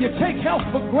 you know, you take health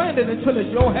for granted until it's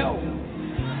your health.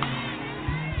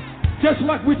 Just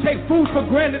like we take food for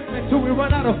granted until we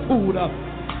run out of food.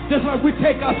 Just like we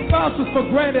take our spouses for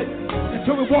granted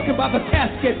until we're walking by the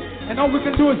casket and all we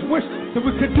can do is wish that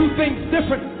we could do things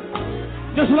different.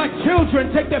 Just like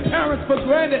children take their parents for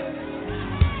granted.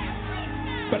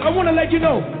 But I want to let you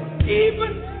know,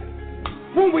 even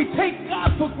when we take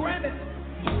God for granted,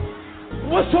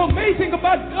 what's so amazing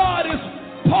about God is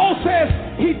Paul says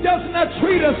he does not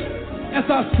treat us as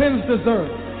our sins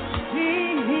deserve.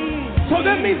 So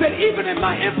that means that even in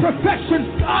my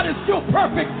imperfections, God is still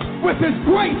perfect with his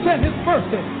grace and his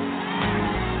mercy.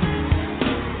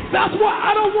 That's why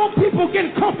I don't want people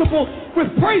getting comfortable with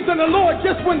praising the Lord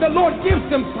just when the Lord gives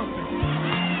them something.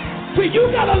 See, you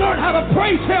got to learn how to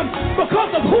praise him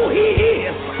because of who he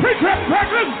is.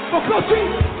 Because see,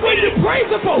 when you praise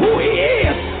him for who he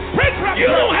is, you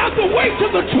don't have to wait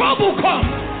till the trouble comes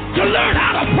to learn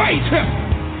how to praise him.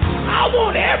 I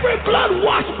want every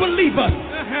blood-washed believer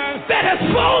that has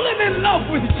fallen in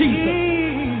love with Jesus.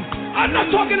 I'm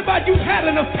not talking about you had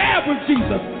an affair with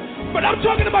Jesus, but I'm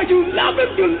talking about you love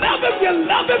him, you love him, you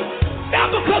love him,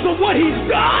 not because of what he's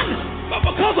done, but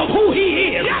because of who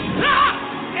he is. Yes,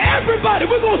 everybody,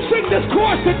 we're going to sing this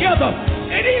chorus together.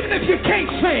 And even if you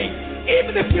can't sing,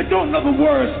 even if you don't know the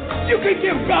words, you can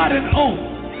give God an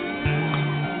oath.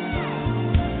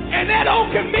 And that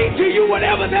oath can mean to you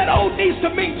whatever that oath needs to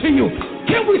mean to you.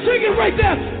 Can we sing it right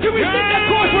there? Can we sing that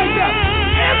chorus right there?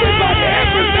 Everybody,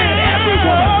 every man, every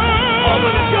woman,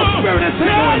 open up your spirit and sing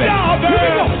it with it. Here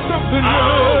we go.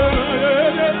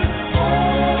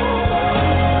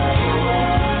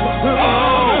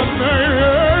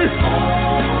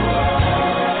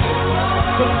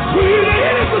 The sweetest,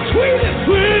 it is the sweetest,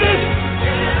 sweetest,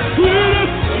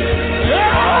 sweetest.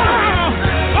 Yeah.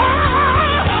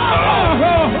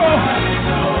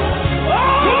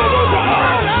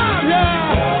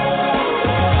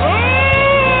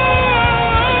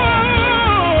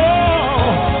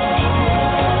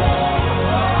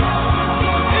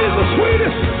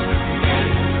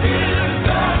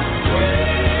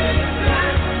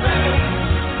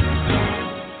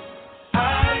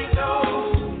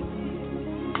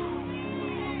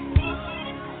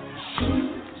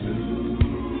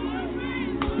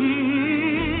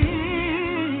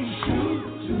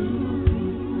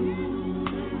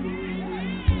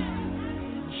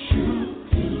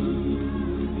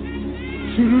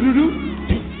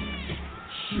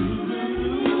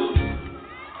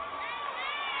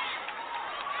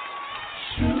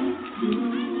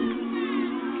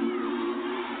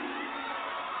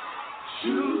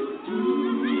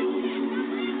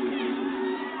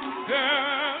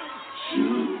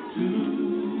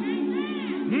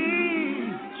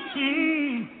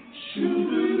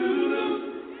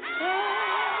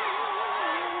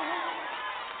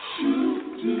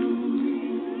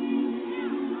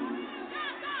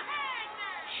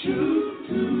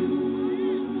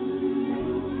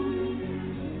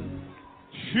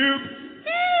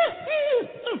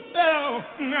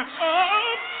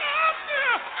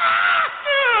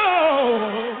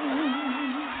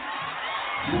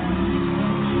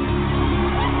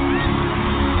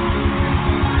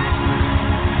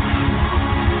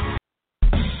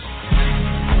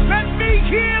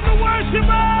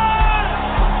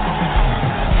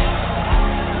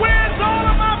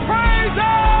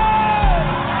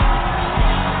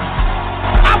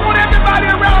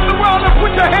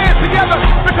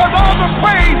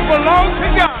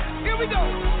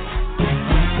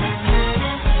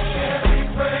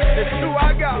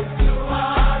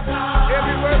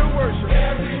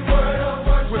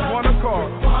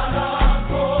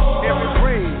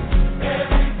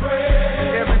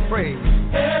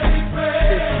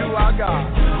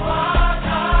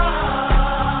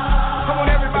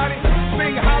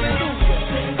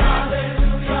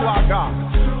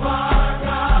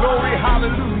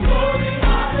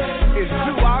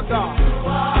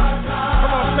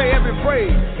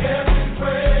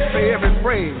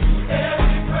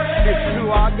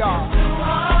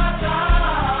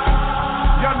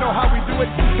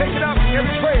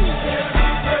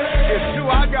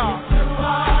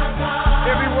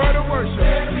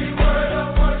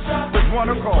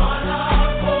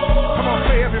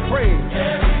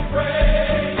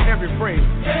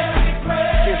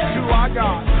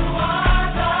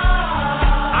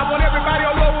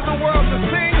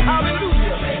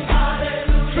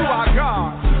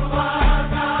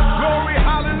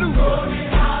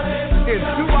 It's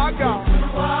to our God.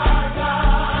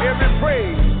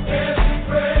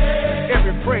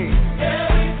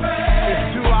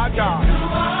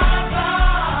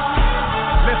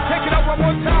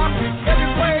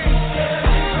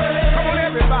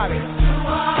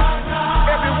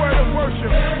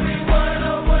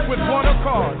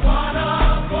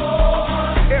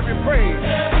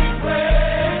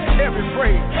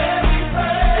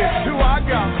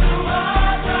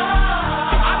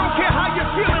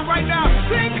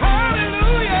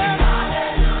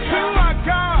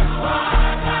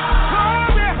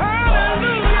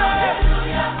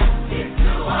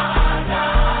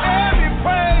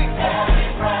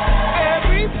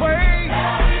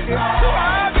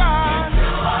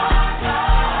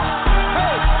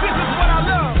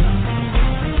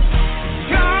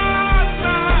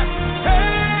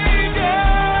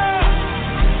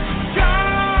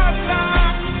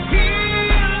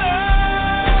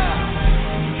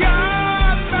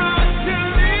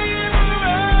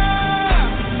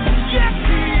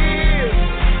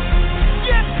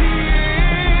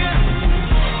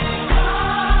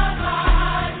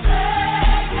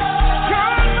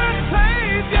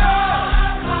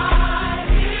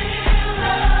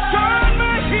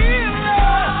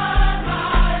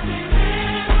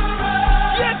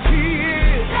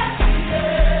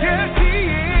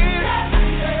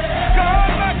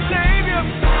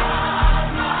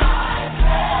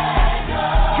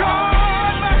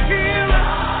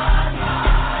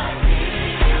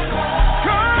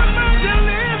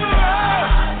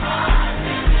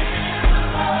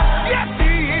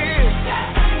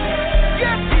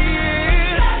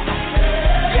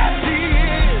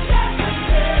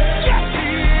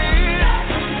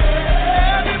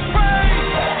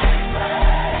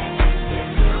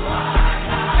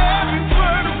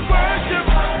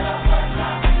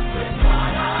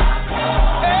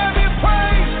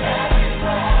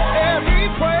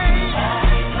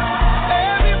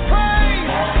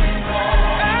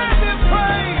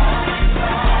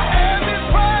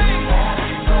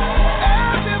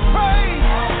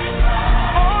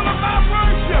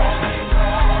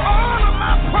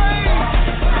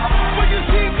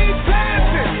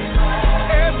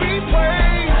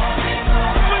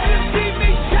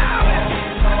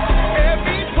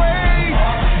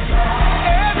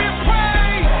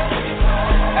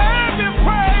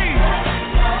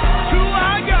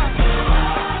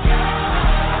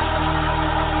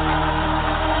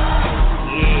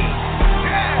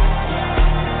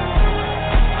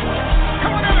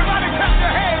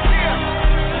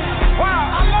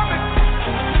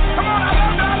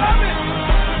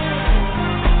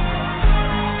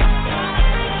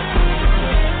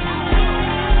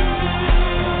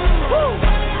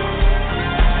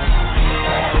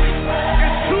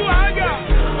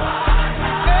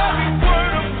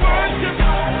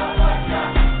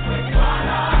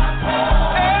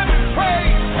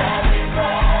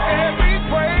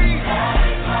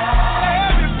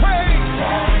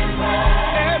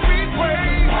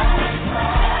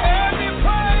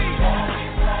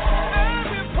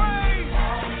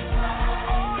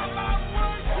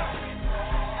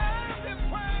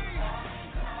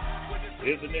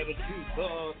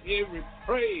 every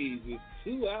praise is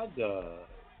to our God.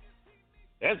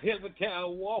 That's Hezekiah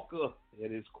Walker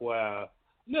and his choir.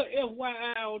 Look,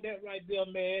 FYI on that right there,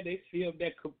 man. They filmed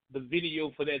the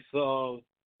video for that song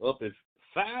up at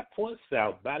 5 Point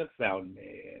South by the Fountain,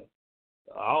 man.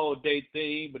 All-day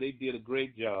thing, but they did a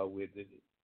great job with it.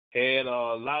 Had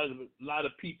a lot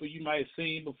of people you might have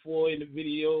seen before in the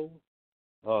video.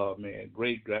 Oh, man,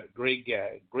 great guy,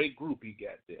 great group he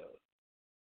got there.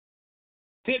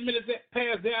 10 minutes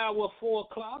past the hour, 4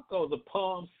 o'clock on the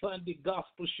Palm Sunday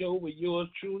Gospel Show with yours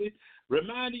truly.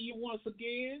 Reminding you once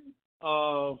again,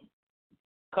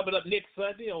 coming up next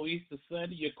Sunday, on Easter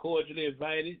Sunday, you're cordially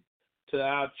invited to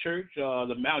our church,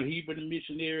 the Mount Hebron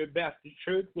Missionary Baptist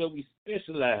Church, where we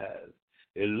specialize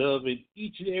in loving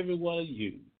each and every one of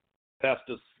you.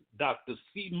 Pastor Dr.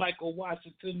 C. Michael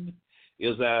Washington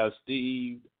is our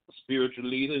spiritual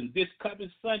leader, and this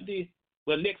coming Sunday,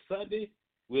 next Sunday,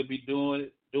 we'll be doing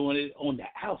it on the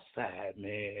outside,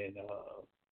 man.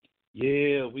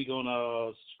 We're going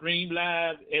to stream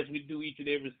live as we do each and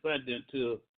every Sunday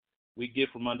until we get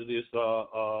from under these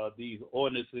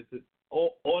ordinances.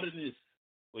 Well,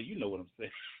 you know what I'm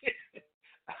saying.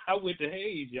 I went to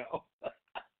Hayes, y'all.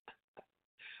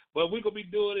 But we're going to be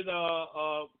doing it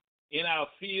in our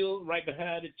field right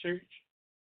behind the church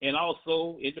and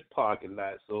also in the parking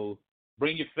lot. So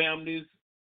bring your families.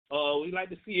 We like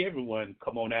to see everyone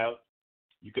come on out.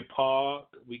 You can park.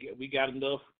 We got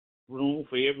enough room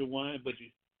for everyone, but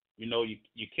you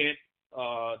can't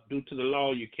due to the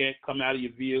law, you can't come out of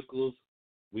your vehicles.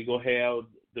 We're gonna have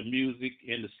the music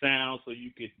and the sound so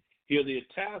you can hear the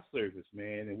entire service,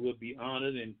 man, and we'll be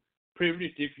honored and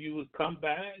privileged if you would come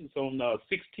by. It's on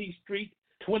 16th Street,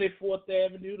 24th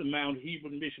Avenue, the Mount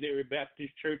Hebron Missionary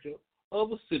Baptist Church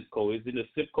of Simcoe. It's in the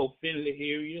Simcoe Finley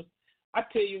area. I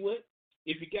tell you what,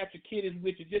 if you got your kiddies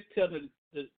with you, just tell them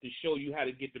to show you how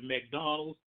to get to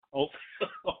McDonald's on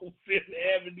Fifth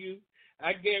Avenue.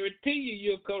 I guarantee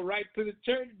you'll come right to the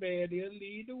church, man. They'll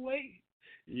lead the way.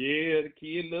 Yeah, the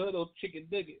kids love those chicken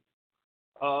nuggets.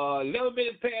 11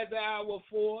 minutes past the hour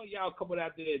 4. Y'all coming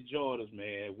out there and join us,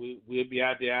 man. We'll be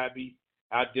out there. I'll be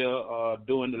out there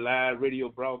doing the live radio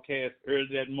broadcast early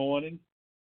that morning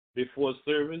before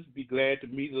service. Be glad to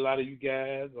meet a lot of you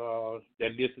guys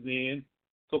that listen in.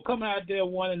 So come out there,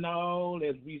 one and all,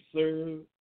 as we serve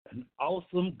an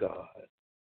awesome God.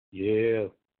 Yeah.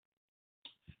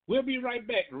 We'll be right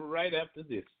back right after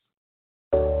this.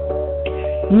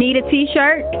 Need a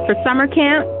t-shirt for summer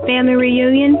camp, family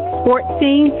reunion, sports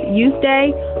teams, youth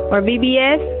day, or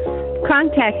VBS?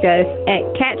 Contact us at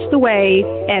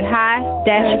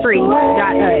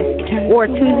catchthewave@high-free.us or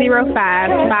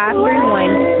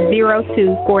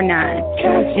 205-531-0249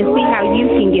 and see how you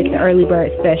can get the early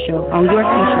bird special on your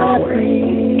t-shirt order.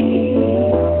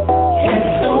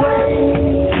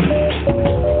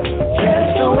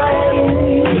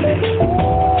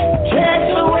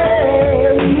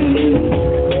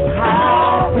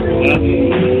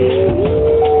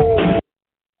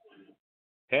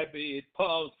 Happy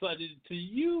Palm Sunday to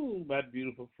you, my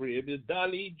beautiful friend, Miss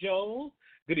Dolly Jones.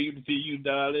 Good evening to you,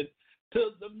 darling.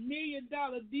 To the $1 Million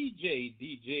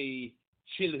DJ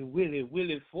Chili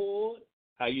Willie Ford.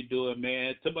 How you doing,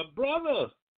 man? To my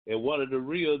brother and one of the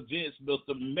real gents,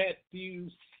 Mr. Matthew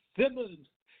Simmons,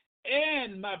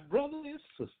 and my brother and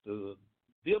sister,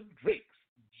 them Drakes,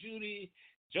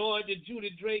 George and Judy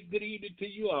Drake. Good evening to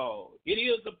you all. It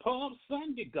is the Palm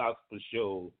Sunday Gospel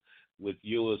Show with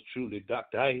yours truly,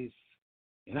 Dr. Ice,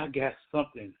 and I got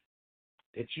something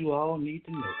that you all need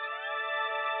to know.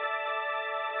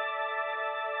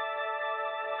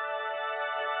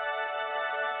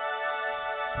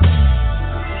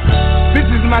 This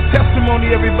is my testimony,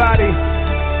 everybody,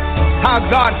 how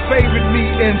God favored me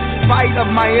in spite of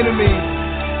my enemies.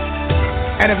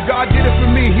 And if God did it for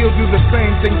me, He'll do the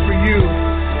same thing for you.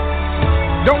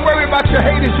 Don't worry about your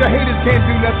haters can't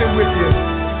do nothing with you.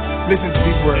 Listen to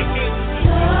these words.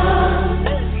 Love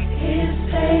is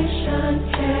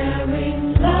patient,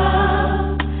 caring.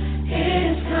 Love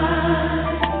is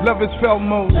kind. Love is felt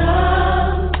most.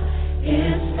 Love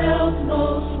is felt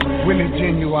most when it's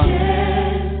genuine.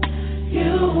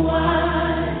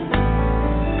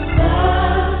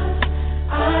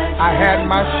 I had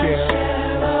my share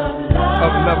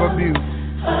of love abuse,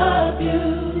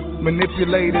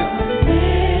 manipulated,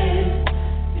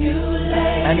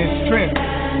 and its strength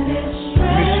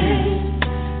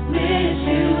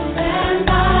misused.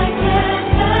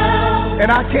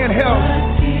 And I can't help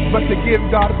but to give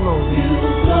God glory.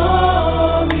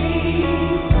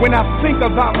 When I think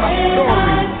about my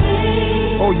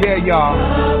story, oh yeah, y'all,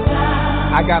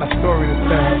 I got a story to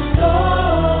tell.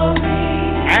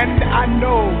 And I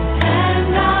know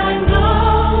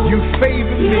you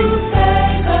favored me.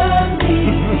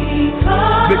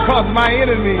 Because my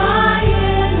enemies,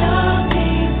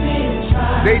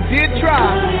 they did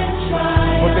try,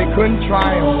 but they couldn't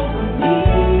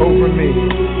triumph over me.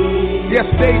 Yes,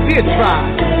 they did try,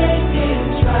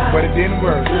 but it didn't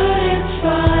work.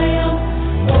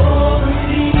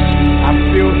 I'm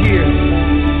still here.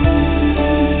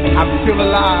 I'm still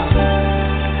alive.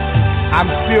 I'm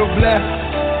still blessed.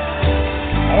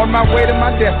 On my way to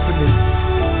my destiny.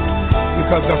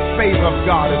 Because the favor of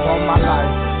God is on my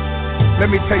life. Let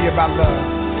me tell you about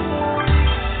love.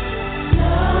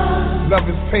 Love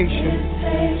is patient.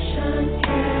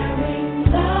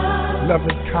 Love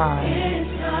is kind.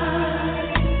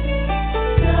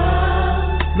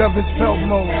 Love is felt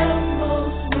most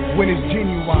when it's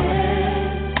genuine.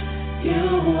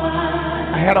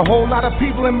 I had a whole lot of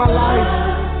people in my life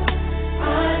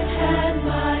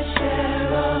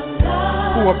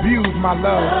who abused my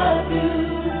love.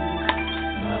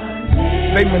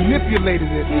 They manipulated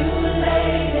it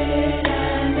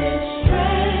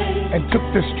and took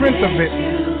the strength of it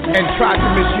and tried to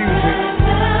misuse it.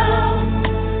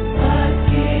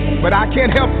 But I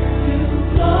can't help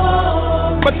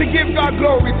but to give God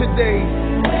glory today.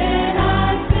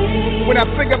 When I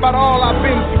think about all I've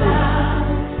been through,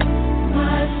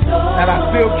 and I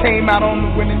still came out on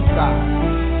the winning side.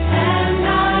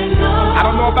 I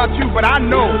don't know about you, but I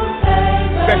know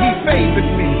that He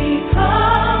favored me.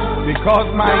 Because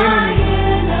my enemies,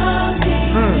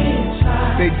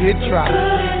 they did try.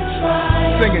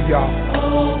 Sing it, y'all.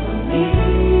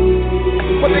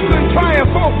 But they couldn't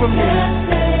triumph over me.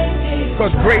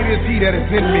 Because great is He that is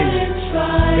in me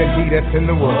than he that's in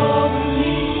the world.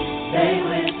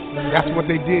 That's what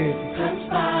they did.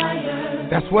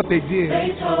 That's what they did.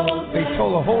 They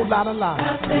told a whole lot of lies.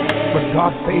 But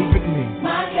God favored me.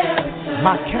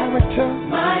 My character,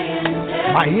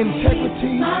 my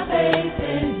integrity,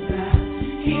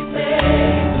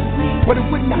 but it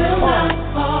would not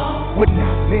fall, would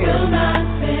not bend,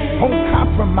 won't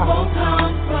compromise.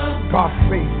 God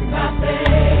favored me.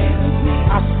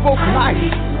 I spoke life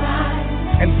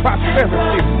and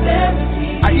prosperity.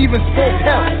 I even spoke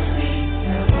health.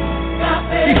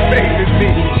 He favored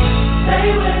me.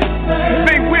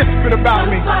 They whispered about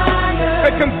me.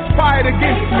 They conspired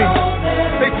against me.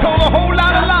 They told a whole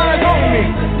lot of lies on me.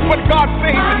 But God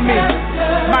favored me.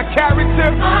 My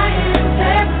character,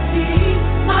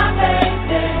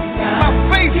 my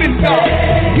faith in God,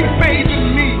 He favored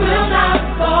me.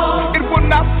 It will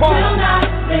not fall.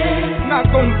 Not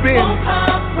gonna bend.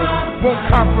 Won't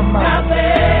compromise.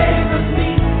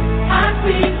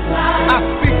 I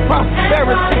speak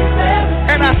prosperity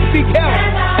and I speak health.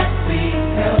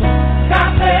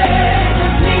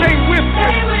 They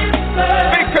whispered,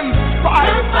 they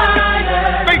conspired,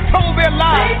 they told their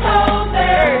lies,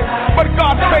 but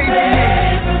God favored me.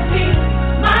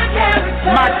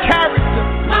 My character,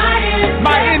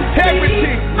 my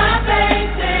integrity,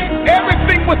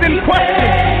 everything was in question,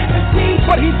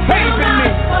 but He favored me.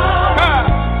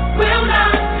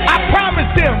 I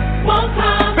promised Him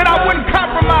that I wouldn't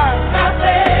compromise,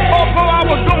 although I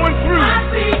was going through,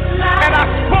 and I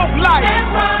spoke life,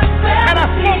 and I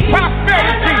spoke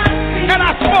prosperity, and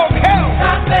I spoke health.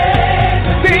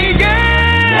 See,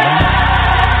 yeah,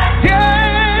 yeah,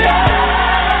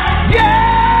 yeah.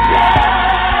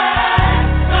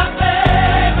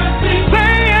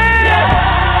 Say yeah,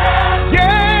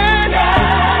 yeah,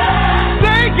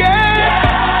 say yeah.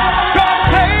 God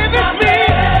favored me.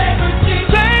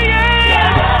 Say yeah,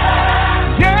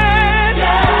 yeah,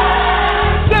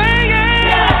 say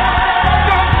yeah.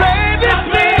 God favored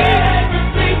me.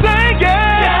 Say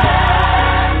yeah,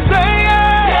 say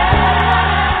yeah,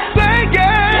 say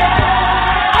yeah.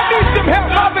 I need some help,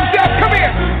 Mom and Dad. Come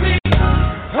here.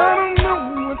 I don't know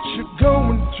what you're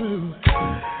going through,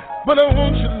 but I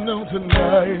want you to know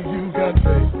tonight you got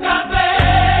faith.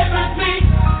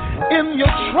 In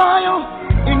your trial,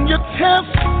 in your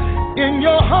test, in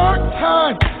your hard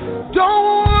time,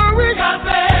 don't worry.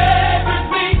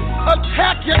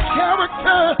 Attack your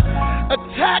character,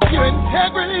 attack your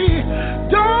integrity.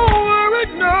 Don't worry,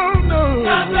 no.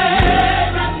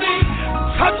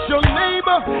 Touch your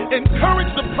neighbor,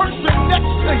 encourage the person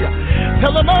next to you.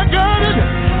 Tell them I got it,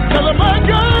 tell them I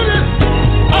got it.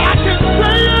 I can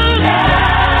say it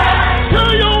to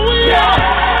your will.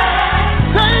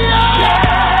 Say it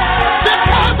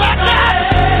because I got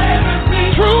it.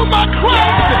 Through my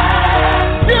crisis,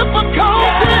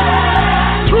 difficulty,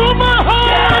 through my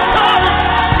hard times,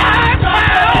 I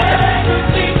found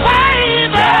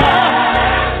favor.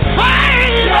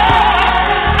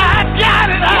 I got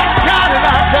it. I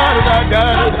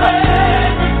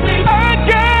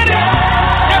got it.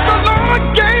 And the Lord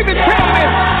gave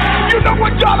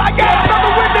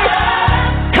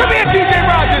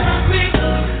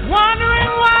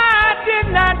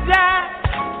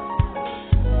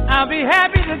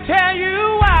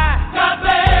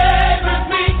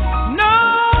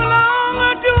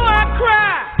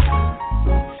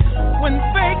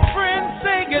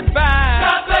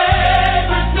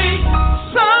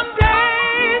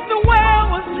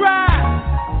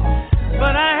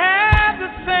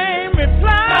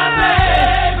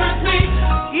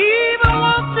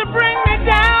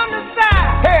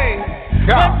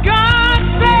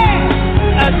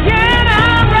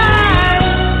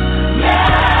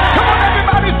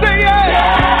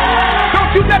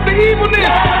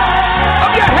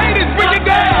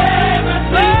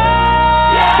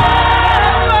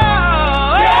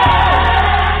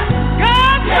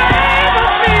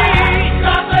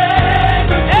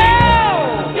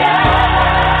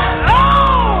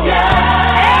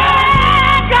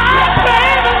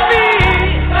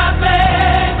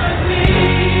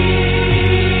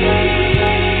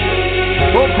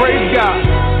Praise God.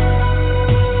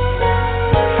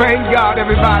 Thank God,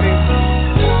 everybody.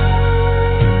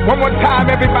 One more time,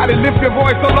 everybody, lift your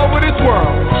voice all over this world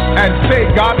and say,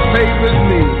 God favors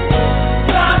me.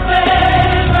 God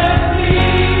favors me.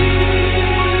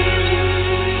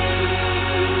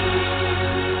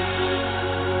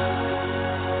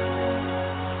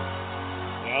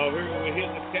 Y'all heard what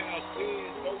Hezekiah said?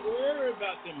 Don't worry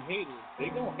about them haters. They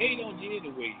gonna hate on you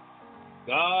anyway.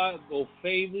 God will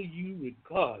favor you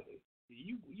regardless.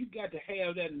 You got to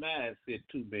have that mindset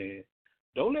too, man.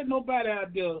 Don't let nobody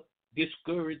out there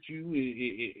discourage you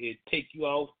and take you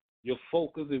off your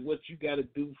focus and what you got to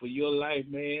do for your life,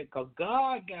 man. Because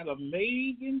God got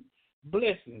amazing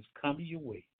blessings coming your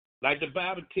way. Like the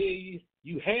Bible tells you,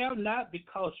 you have not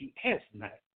because you ask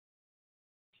not.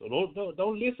 So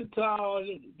don't listen to all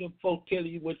them folks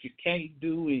telling you what you can't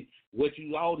do and what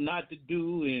you ought not to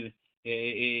do, and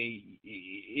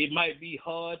it might be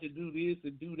hard to do this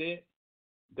and do that.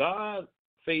 God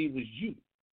favors you.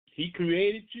 He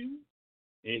created you,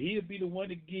 and he'll be the one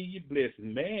to give you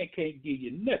blessings. Man can't give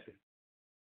you nothing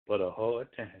but a hard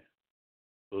time.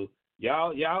 So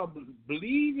y'all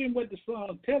believe in what the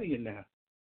song telling you now.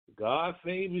 God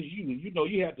favors you. You know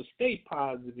you have to stay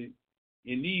positive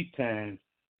in these times,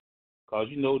 because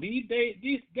you know these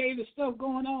daily stuff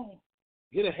going on.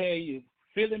 It'll have you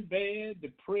feeling bad,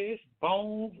 depressed,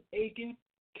 bones aching,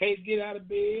 can't get out of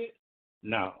bed.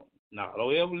 No,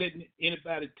 don't ever let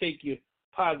anybody take your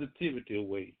positivity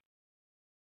away.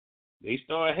 They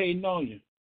start hating on you.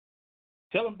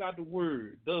 Tell them about the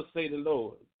word. Thus say the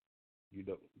Lord. You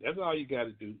know, that's all you got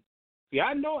to do. See,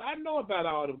 I know about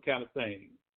all them kind of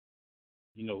things.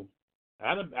 You know,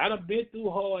 I done been through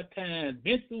hard times,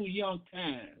 been through young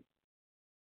times.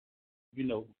 You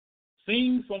know,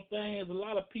 seen some things a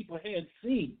lot of people hadn't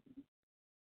seen.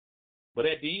 But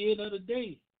at the end of the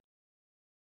day,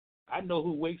 I know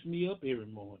who wakes me up every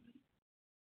morning.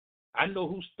 I know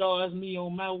who starts me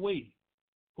on my way,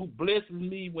 who blesses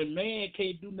me when man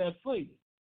can't do nothing for you.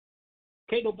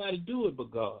 Can't nobody do it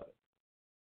but God.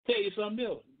 Tell you something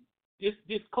else.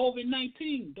 This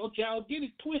COVID-19, don't y'all get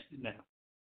it twisted now.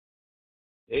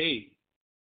 Hey,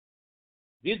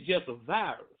 this just a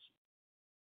virus.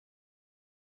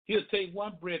 He'll take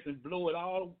one breath and blow it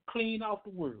all clean off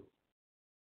the world.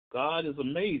 God is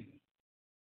amazing.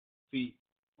 See,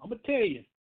 I'm going to tell you,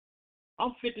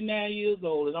 I'm 59 years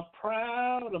old, and I'm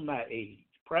proud of my age.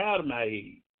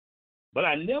 But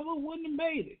I never would have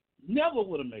made it. Never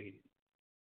would have made it.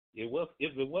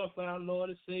 If it wasn't for our Lord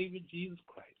and Savior, Jesus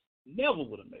Christ. Never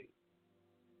would have made it.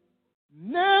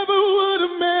 Never would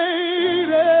have made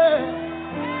it.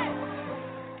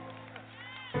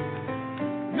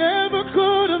 Never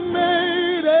could have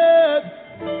made it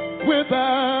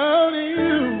without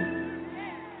you.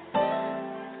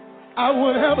 I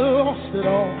would have lost it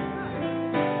all.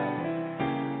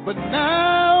 But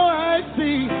now I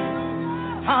see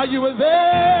how you were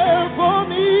there for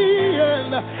me,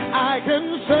 and I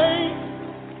can say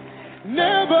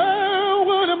never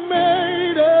would have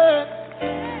made it.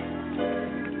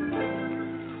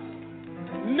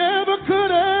 Never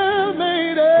could have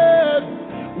made it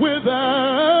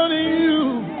without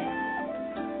you.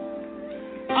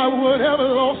 I would have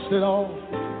lost it all.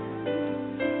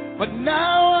 But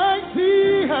now I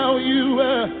see how you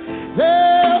were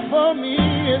there for me,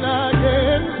 and I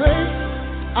can say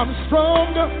I'm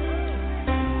stronger,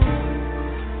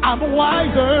 I'm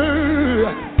wiser,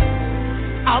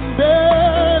 I'm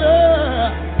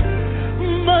better,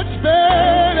 much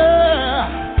better.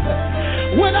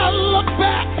 When I look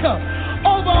back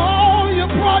over all you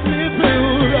brought me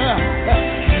through,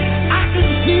 I can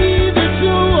see that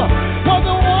you were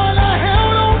the one I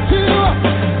held on to,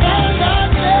 and I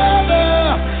never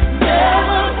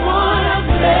would have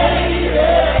made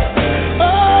it.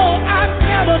 Oh, I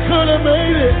never could have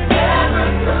made it. Never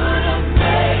could have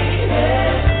made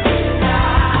it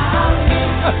without you.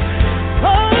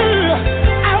 Oh,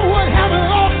 I would have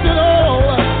lost it all.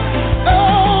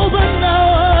 Oh, but now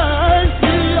I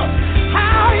see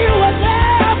how you were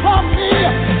there for me.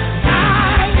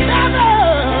 I never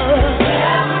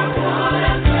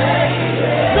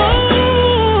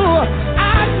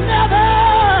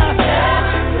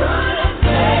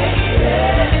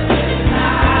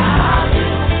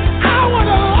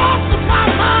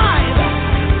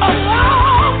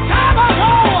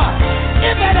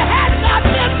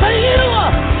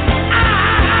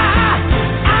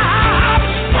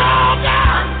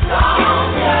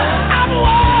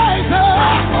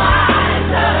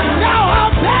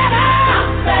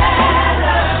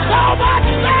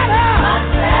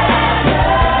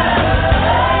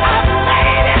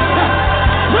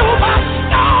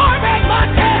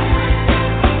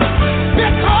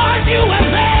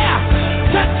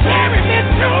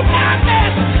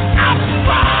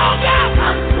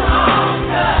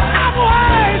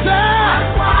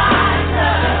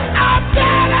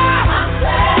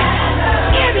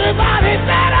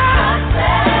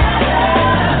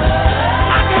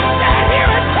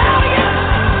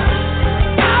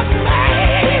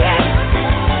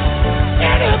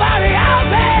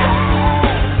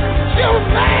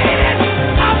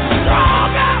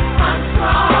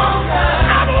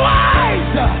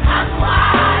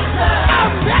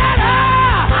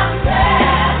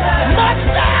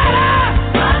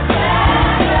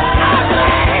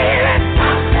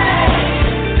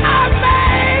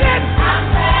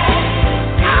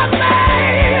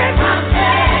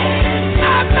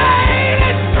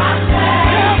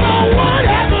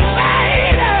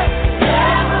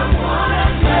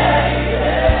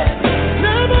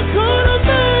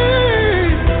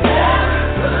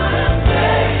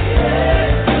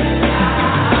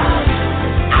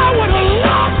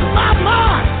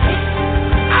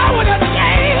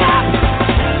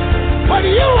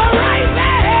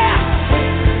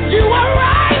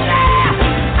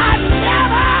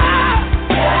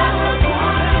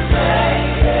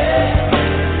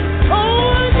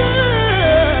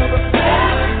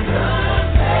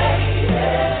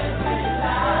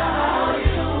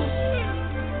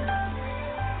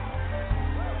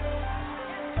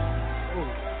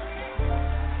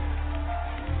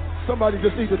Somebody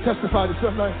just need to testify to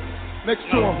something. Next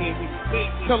to him.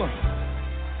 Tell him,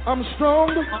 I'm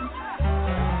strong.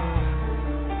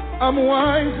 I'm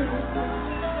wise.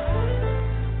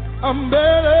 I'm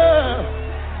better.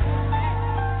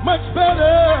 Much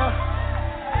better.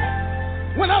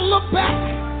 When I look back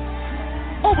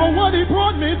over what he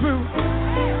brought me through,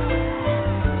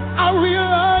 I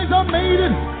realize I made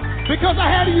it because I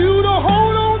had you to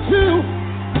hold on to.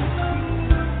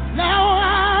 Now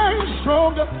I'm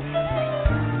stronger.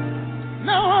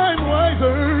 Now I'm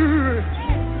wiser.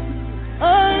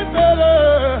 I'm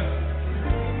better.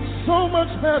 So much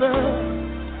better.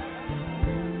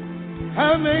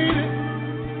 I made it.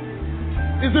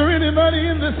 Is there anybody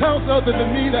in this house other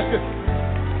than me that could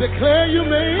declare you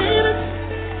made it?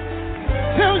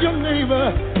 Tell your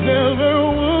neighbor, never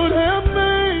would have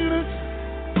made it.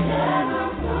 Never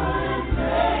would have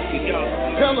made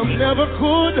it. Tell them, never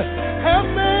could have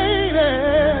made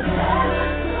it.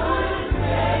 Never could have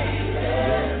made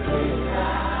it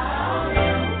without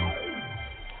you.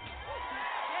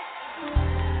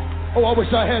 Oh, I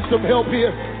wish I had some help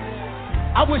here.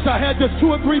 I wish I had just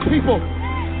 2 or 3 people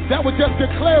that would just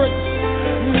declare it.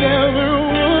 Never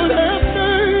would have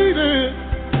made it.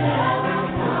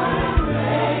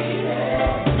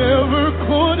 Never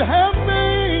could have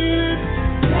made it.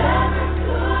 Never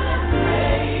could have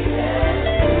made it.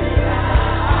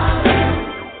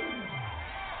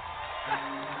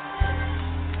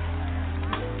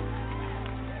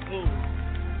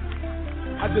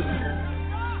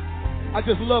 I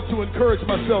just love to encourage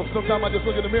myself. Sometimes I just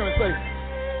look in the mirror and say,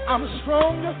 I'm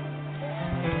strong.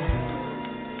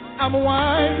 I'm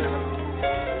wise.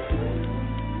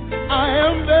 I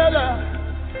am better.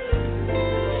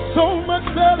 So much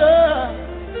better.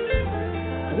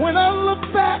 When I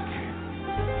look back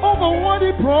over what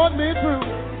he brought me through,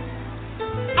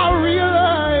 I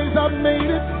realize I made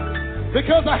it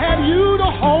because I had you to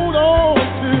hold on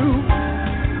to.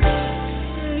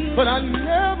 But I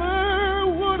never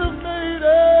would have made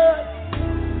it.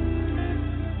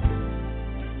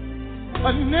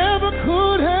 I never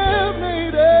could have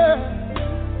made it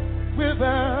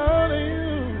without you.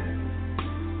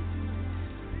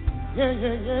 Yeah,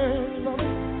 yeah, yeah.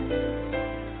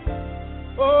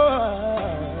 Oh, I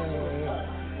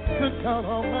could count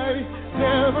on me.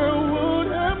 Never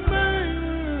would have made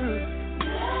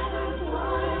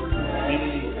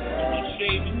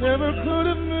it. Never could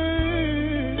have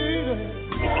made it.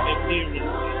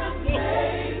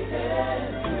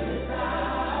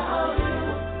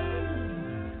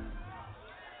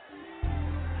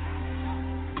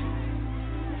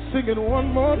 Sing it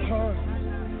one more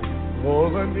time.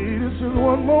 All I need is just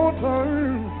one more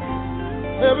time.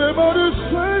 Everybody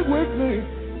say with me.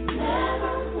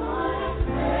 Never would have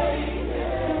made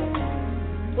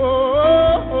it.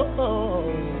 Oh, oh,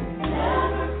 oh.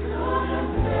 Never could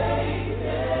have made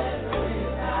it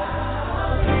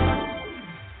without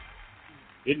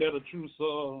you. Isn't that a true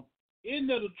song? Isn't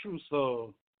that a true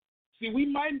song? See,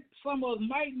 some of us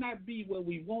might not be where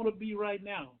we want to be right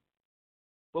now,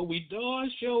 but we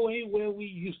darn sure ain't where we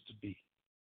used to be.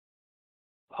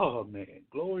 Oh, man.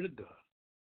 Glory to God.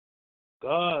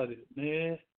 God,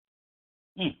 man.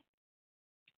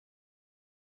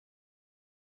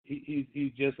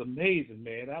 He's just amazing,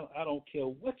 man. I don't care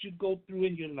what you go through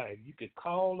in your life. You can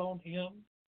call on him,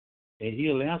 and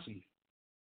he'll answer you.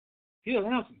 He'll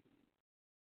answer you.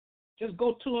 Just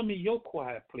go to him in your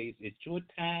quiet place at your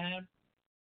time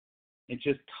and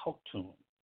just talk to him.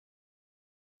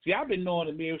 See, I've been knowing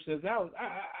him ever since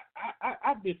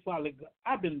I've been following.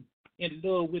 I've been in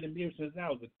love with him ever since I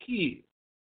was a kid.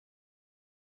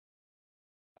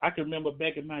 I can remember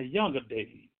back in my younger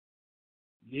days.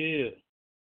 Yeah.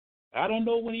 I don't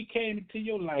know when he came into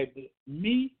your life, but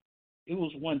me, it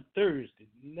was one Thursday,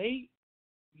 late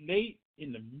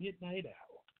in the midnight hour.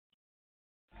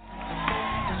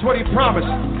 That's what he promised.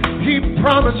 He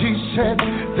promised, he said,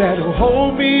 that he'll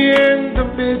hold me in the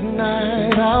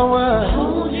midnight hour.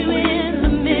 Hold you in the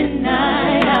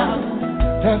midnight hour.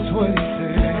 That's what he said.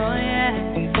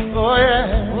 Oh,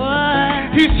 yeah.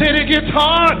 What? He said it gets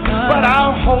hard, but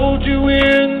I'll hold you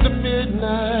in the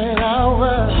midnight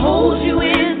hour. Hold you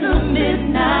in the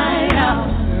midnight hour.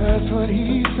 That's what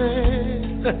he said.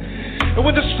 And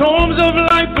when the storms of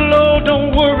life blow,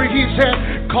 don't worry, he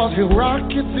said, cause he'll rock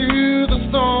you through the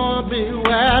stormy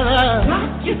weather.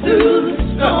 Rock you through the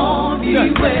stormy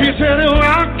weather. He said he'll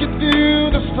rock you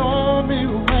through the stormy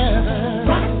weather.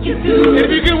 Rock you through if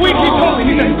you get weak, he told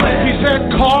me, he said,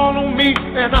 call on me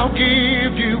and I'll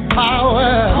give you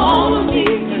power. Call on me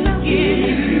and I'll give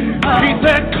you power. He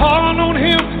said, call on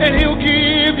him and he'll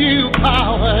give you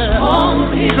power.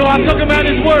 So I took him at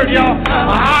his word, y'all.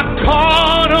 I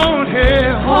called on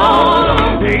him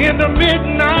in the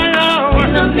midnight hour.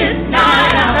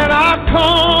 And I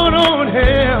called on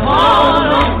him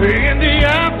in the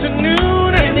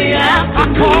afternoon. I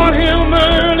called him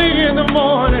early in the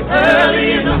morning. I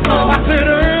said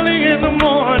early in the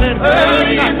morning.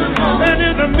 And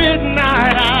in the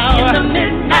midnight hour.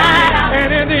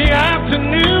 And in the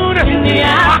afternoon.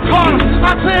 I called him. I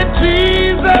said,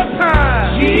 Jesus,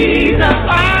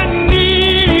 I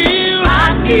need you.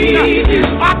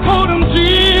 I told him,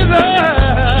 Jesus,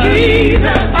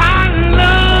 I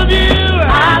love you.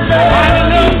 I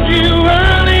love you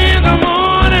early in the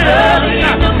morning.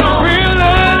 Real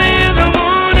early in the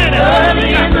morning.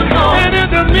 And in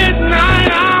the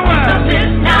midnight hour.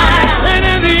 And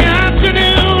in the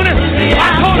afternoon. I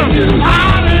told him, I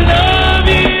love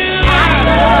you.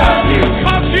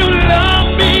 'Cause you love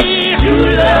me.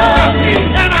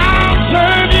 And I'll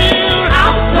serve you.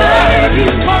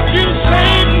 'Cause you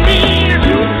saved me.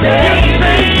 You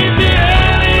saved me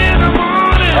early in the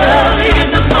morning.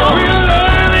 Real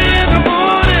early in the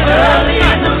morning. Real early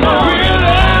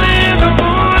in the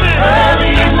morning.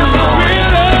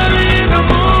 Real early in the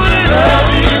morning.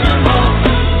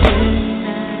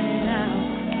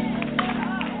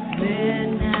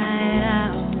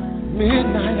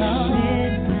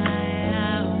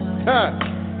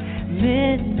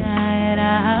 Midnight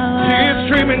hour. Tears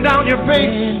streaming down your face.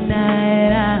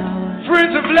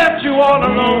 Friends have left you all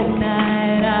alone.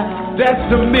 That's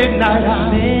the midnight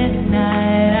hour.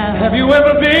 Have you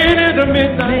ever been in the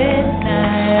midnight?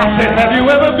 I said, have you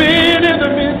ever been in the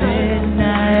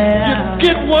midnight? You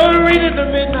get worried in the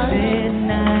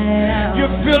midnight. You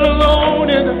feel alone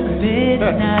in the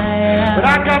midnight. But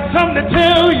I got something to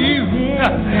tell you.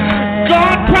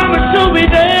 God promised to be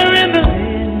there in the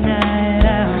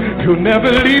midnight. He'll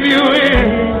never leave you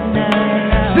in.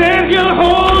 Then he'll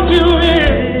hold you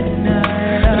in.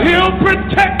 He'll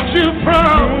protect you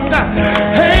from.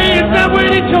 Hey, is that what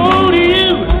he told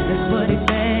you? That's what he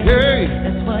said. Hey,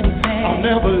 That's what he said. I'll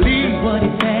never leave. That's what he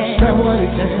said. Is that what he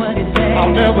said? That's what he said.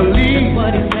 I'll never leave. That's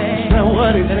what he said. Is that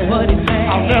what he said? That's what he said.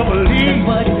 I'll never leave. That's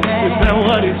what he said. Is that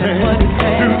what he said? That's what he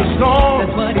said. Through the storm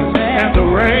That's what he said. and the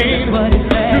rain. That's what he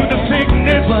said. Through the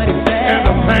sickness That's what he said. and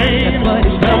the pain. That's what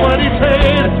he Is that what he said?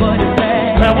 That's what he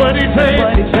said. Is that what he said?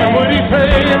 Is that what he said?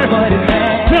 That's what he said.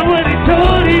 Is that what he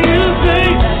told you, say?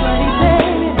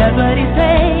 That's what he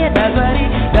said.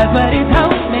 That's what he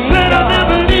told me. Said I'll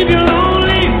never leave you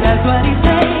lonely. That's what he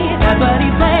said. That's what he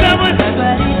said.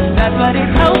 That's what he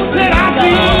told me. Said I'll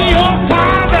be your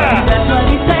father. That's what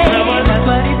he said. That's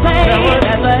what he said.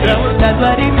 That's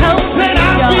what he told me. Said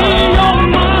I'll be your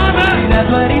mother. That's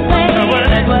what he said. That's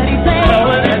what he said.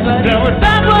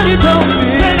 That's what he told me.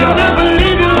 Said I'll never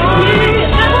leave you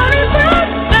lonely. That's what he said.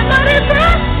 That's what he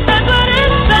said. That's what he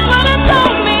told me. That's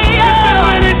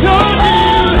what he told you. That's what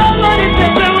he said. That's what he said. That's what he said.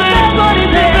 That's what he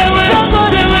said. I'll never leave you lonely. That's what he said. That's what he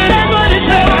said. That's what he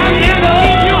told me. That's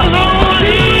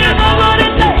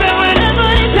what he told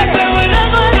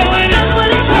you. That's what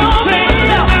he said.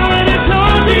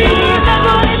 That's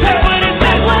what he said. That's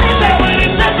what he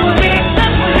said. That's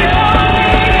what he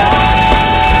said.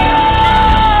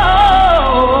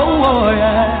 Oh,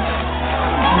 yeah.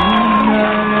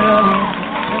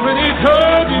 When he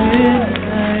told you.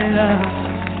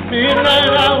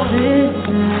 Midnight hour.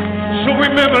 So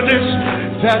remember this,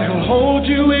 that he'll hold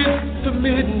you in the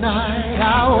midnight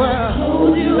hour.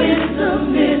 Hold you in the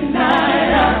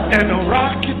midnight hour. And he'll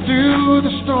rock you through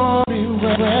the stormy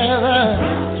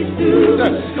weather. He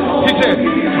said,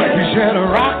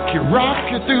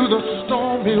 rock you through the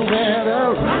stormy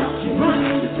weather.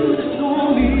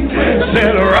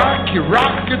 Said,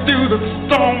 rock you through the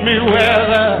stormy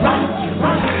weather.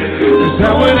 Is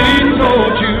that what he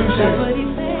told you?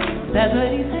 That's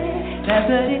what he said.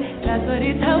 That's what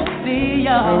he told me,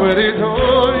 y'all. What he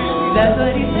told you? That's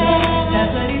what he said.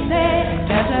 That's what he said.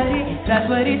 That's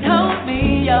what he told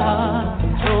me, y'all.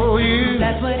 Told you.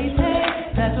 That's what he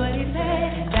said. That's what he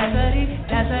said. That's what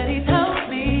he told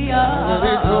me, y'all. What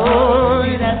he told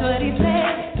you. That's what he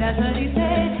said. That's what he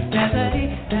said. That's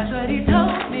what he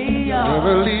told me, y'all.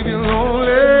 Never leave you lonely.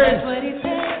 That's what he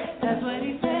said. That's what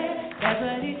he said. That's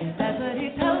what he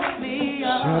told me,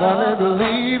 y'all. Said I'll never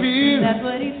leave you. That's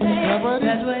what he said. That's what he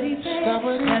said. That's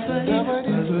what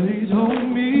he told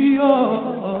me,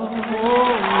 y'all.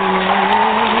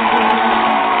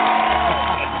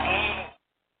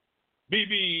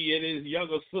 BB and his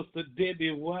younger sister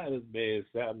Debbie Waters, man,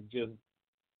 sounded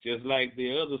just like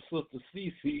the other sister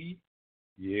Cece.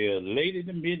 Yeah, late in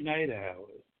the midnight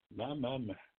hours. My.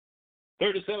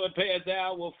 37 past the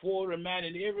hour 4,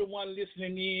 reminding everyone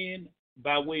listening in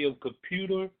by way of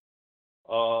computer,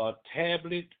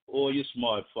 tablet or your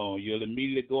smartphone. You'll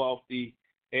immediately go off the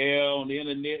air on the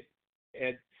internet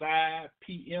at 5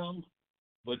 p.m.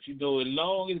 But you know, as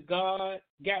long as God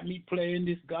got me playing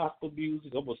this gospel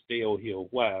music, I'm going to stay over here a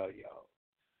while, y'all.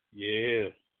 Yeah.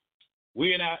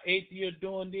 We're in our 8th year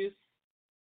doing this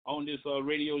on this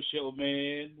radio show,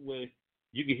 man, where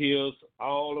you can hear us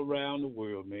all around the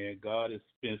world, man. God has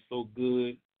been so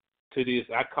good to this.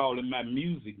 I call it my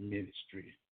music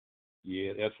ministry.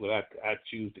 Yeah, that's what I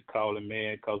choose to call it,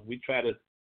 man, because we try to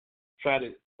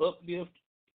uplift,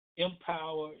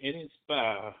 empower, and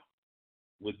inspire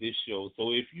with this show.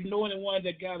 So if you know anyone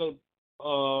that got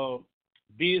a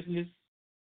business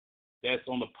that's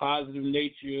on a positive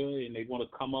nature and they want to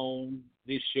come on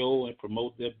this show and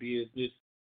promote their business,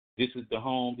 this is the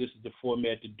home, this is the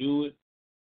format to do it.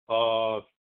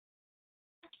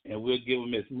 And we'll give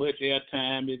them as much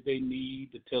airtime as they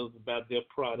need to tell us about their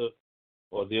product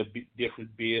or their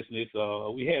different business.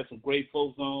 We have some great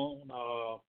folks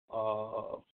on,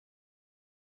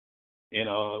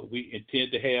 and we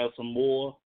intend to have some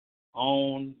more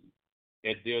on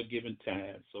at their given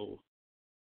time. So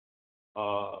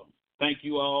thank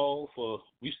you all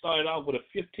we started off with a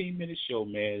 15-minute show,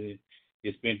 man.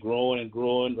 It's been growing and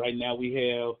growing. Right now we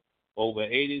have over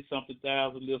 80-something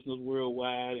thousand listeners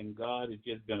worldwide, and God has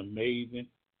just been amazing.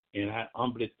 And I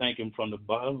humbly thank him from the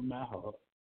bottom of my heart.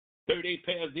 38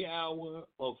 past the hour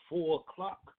of 4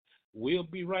 o'clock. We'll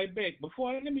be right back.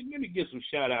 Before let me get some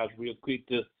shout-outs real quick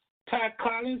to Ty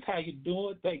Collins. How you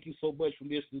doing? Thank you so much for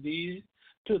listening in.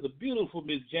 To the beautiful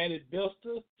Miss Janet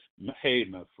Belster. Hey,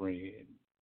 my friend.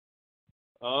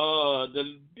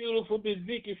 The beautiful Miss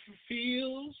Vicky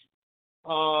Fields.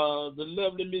 The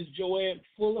lovely Miss Joanne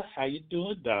Fuller. How you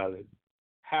doing, darling?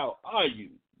 How are you?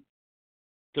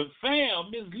 The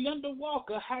fam, Miss Linda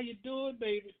Walker. How you doing,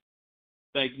 baby?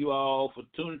 Thank you all for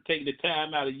taking the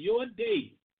time out of your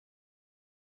day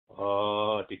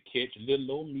to catch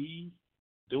little old me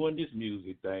doing this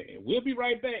music thing. We'll be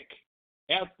right back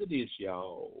after this,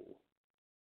 y'all.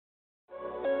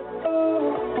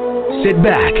 Sit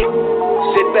back,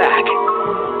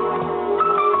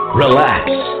 relax,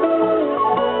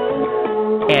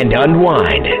 and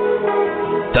unwind.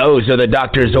 Those are the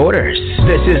doctor's orders.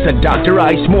 This is the Dr.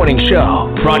 Ice Morning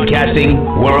Show, broadcasting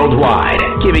worldwide,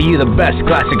 giving you the best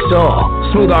classic soul,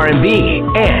 smooth R&B,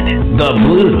 and the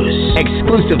blues,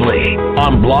 exclusively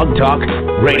on Blog Talk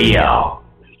Radio.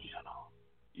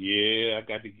 Yeah, I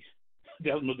got to.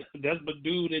 That's my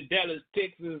dude in Dallas,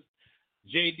 Texas,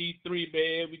 JD3,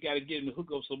 man. We got to get him to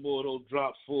hook up some more of those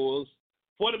drops for us.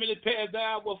 40 minutes past the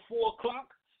hour, 4 o'clock.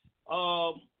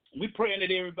 We praying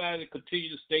that everybody continue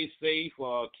to stay safe.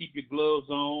 Keep your gloves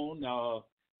on,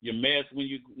 your mask when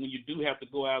you do have to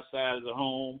go outside of the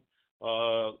home.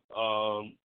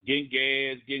 Getting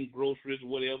gas, getting groceries,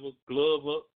 whatever. Glove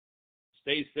up.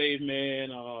 Stay safe,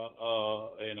 man.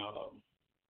 And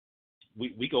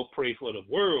we go pray for the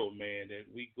world, man. That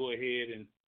we go ahead and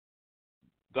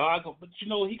God, but you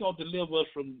know He gonna deliver us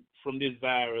from this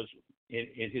virus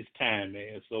in His time,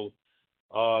 man. So.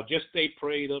 Just stay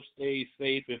prayed up, stay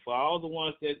safe, and for all the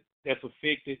ones that's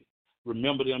affected,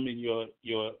 remember them in your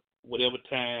whatever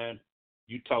time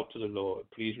you talk to the Lord.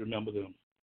 Please remember them.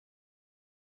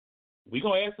 We're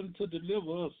going to ask Him to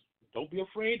deliver us. Don't be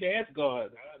afraid to ask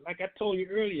God. Like I told you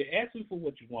earlier, ask Him for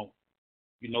what you want.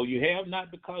 You know, you have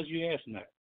not because you ask not.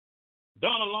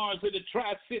 Donna Lawrence of the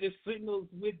Tri-City Singers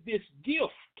with this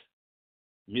gift,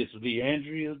 Miss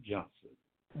Leandria Johnson.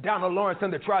 Donna Lawrence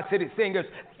and the Tri-City Singers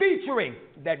featuring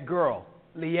that girl,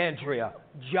 Leandria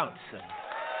Johnson.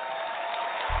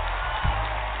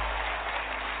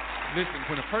 Listen,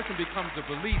 when a person becomes a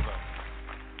believer,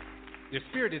 their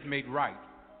spirit is made right.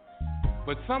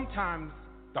 But sometimes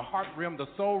the heart realm, the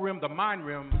soul realm, the mind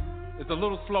realm is a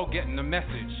little slow getting the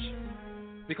message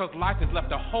because life has left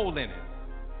a hole in it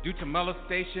due to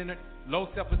molestation, low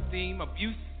self-esteem,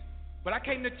 abuse. But I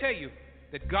came to tell you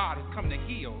that God has come to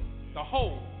heal the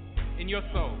hole in your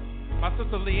soul. My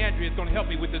sister Leandria is going to help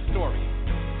me with this story.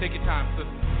 Take your time,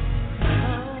 sister.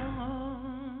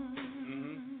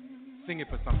 Sing it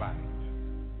for somebody.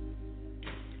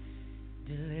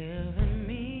 Deliver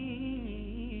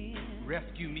me.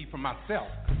 Rescue me from myself.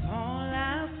 'Cause all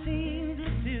I seem to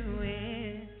do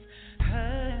is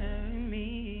hurt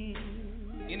me.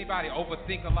 Anybody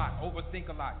overthink a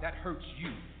lot. That hurts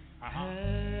you. Hurt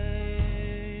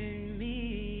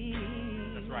me.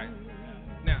 That's right.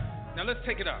 Now let's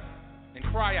take it up and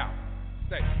cry out.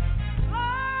 Say.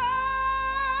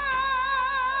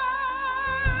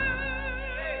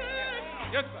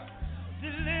 Yes, sir.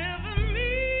 Deliver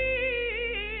me.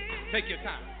 Take your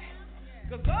time.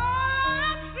 'Cause all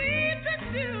I seem to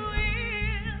do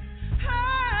is hurt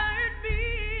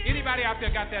Anybody out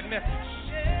there got that message?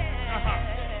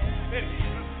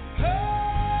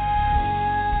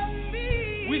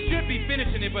 We should be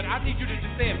finishing it, but I need you to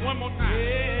just say it one more time.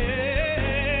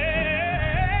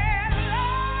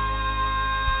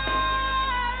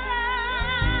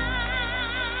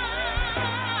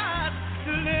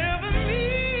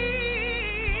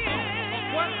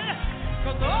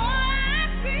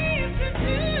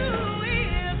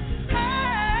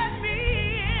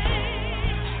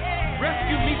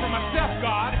 Rescue me from myself,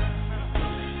 God.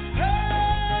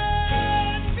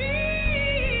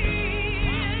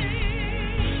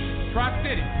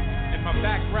 Tri-City in my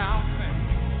background thing.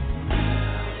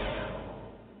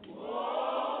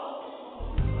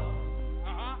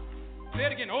 Say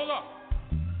it again. Hold up.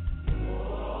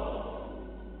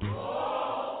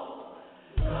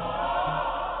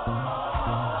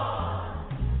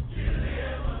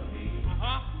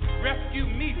 Rescue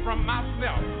me from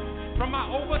myself. From my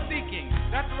overthinking.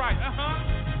 That's right.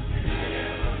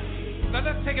 Now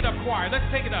let's take it up, choir. Let's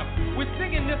take it up. We're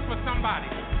singing this for somebody.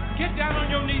 Get down on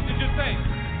your knees and just say,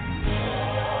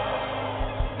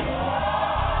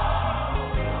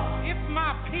 if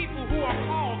my people who are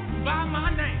called by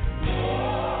my name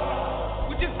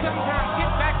would just sometimes get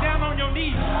back down on your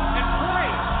knees and pray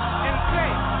and say,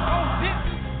 oh, this.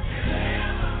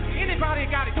 Anybody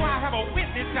got it? Do I have a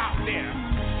witness out there?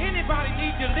 Anybody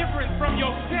need deliverance from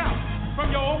yourself,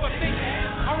 from your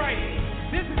overthinking? All right,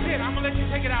 this is it. I'm going to let you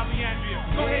take it out,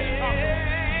 Leandria. Go ahead and talk.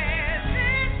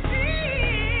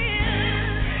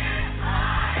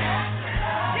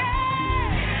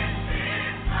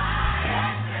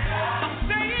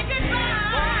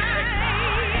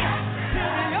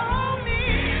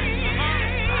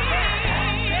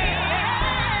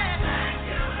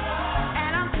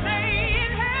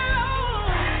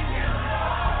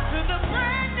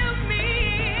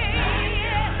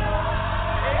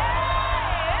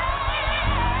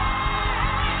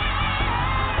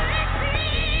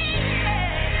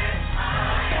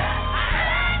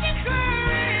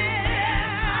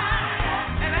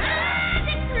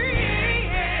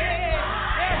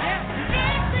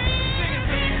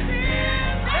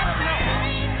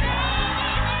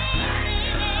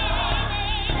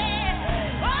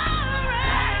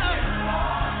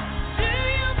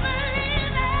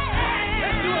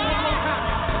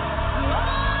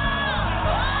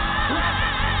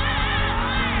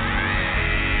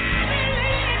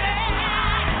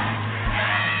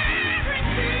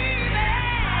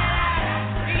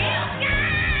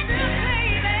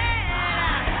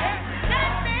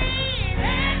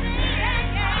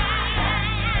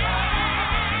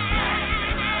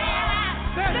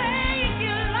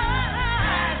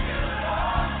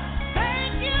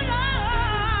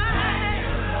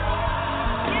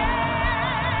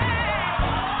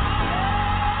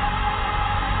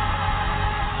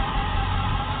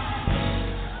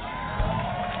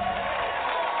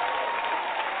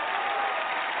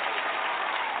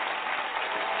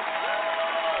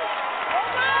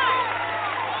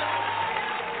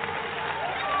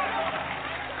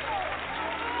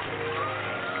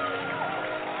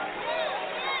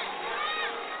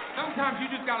 Sometimes you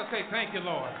just got to say, thank you,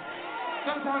 Lord.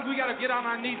 Sometimes we got to get on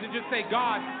our knees and just say,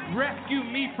 God, rescue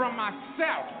me from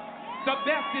myself. The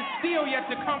best is still yet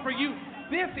to come for you.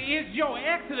 This is your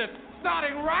exodus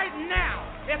starting right now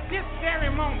at this very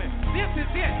moment. This is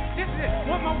it. This is it.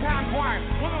 One more time, choir.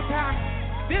 One more time.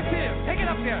 This is. Take it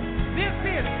up there. This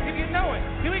is. If you know it.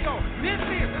 Here we go. This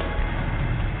is.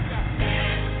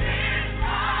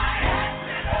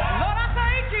 Lord, I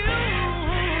thank you.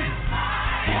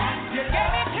 You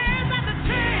gave me chance after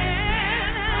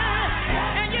chance,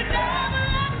 and you never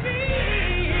left me.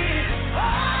 Oh,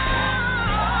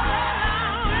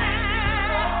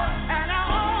 and I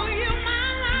owe you my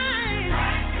life.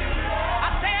 I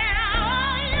said I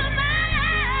owe you my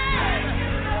life.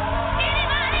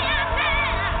 Anybody out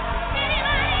there?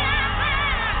 Anybody out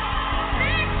there?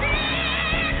 This is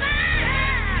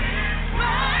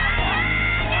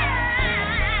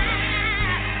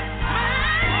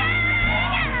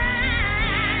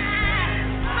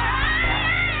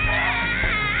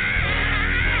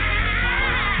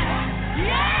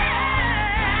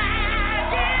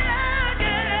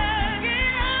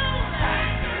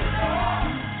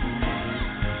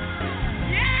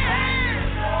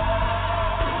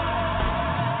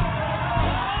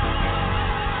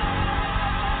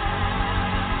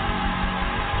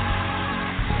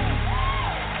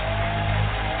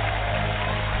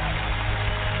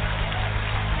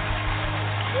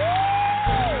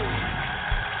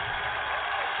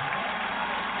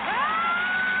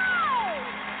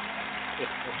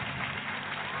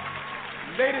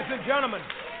Ladies and gentlemen,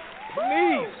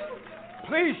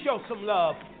 Please show some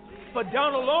love for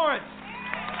Donald Lawrence,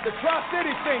 the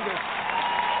Tri-City Singers,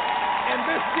 and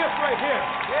this gift right here,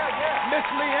 Miss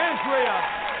Leandria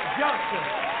Johnson.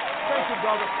 Thank you,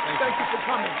 brother. Thank you for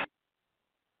coming.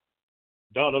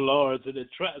 Donald Lawrence and the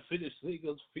Tri-City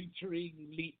Singers featuring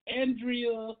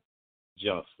Leandria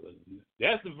Johnson.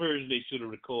 That's the version they should have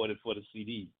recorded for the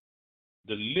CD.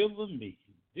 Deliver me.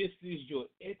 This is your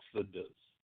exodus.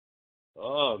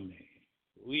 Oh, man.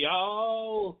 We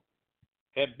all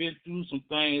have been through some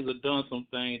things or done some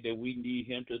things that we need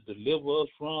him to deliver us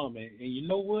from. And you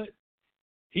know what?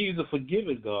 He's a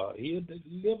forgiving God. He'll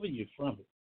deliver you from it.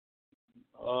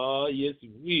 Oh, yes, he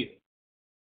will.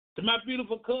 To my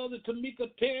beautiful cousin,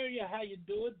 Tamika Terry, how you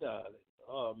doing, darling?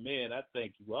 Oh, man, I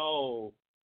thank you all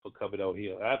for coming out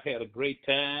here. I've had a great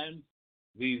time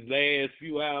these last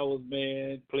few hours,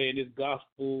 man, playing this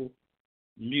gospel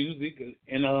music.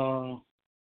 And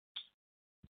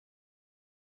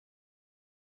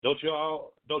don't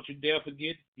you dare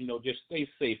forget, just stay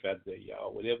safe out there,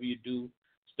 y'all. Whatever you do,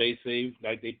 stay safe.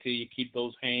 Like they tell you, keep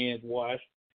those hands washed.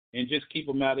 And just keep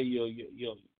them out of your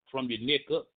from your neck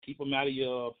up. Keep them out of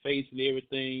your face and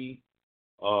everything.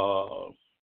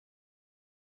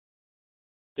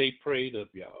 Stay prayed up,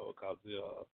 y'all, because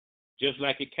just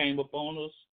like it came upon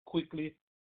us quickly,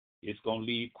 it's going to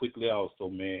leave quickly also,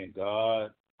 man.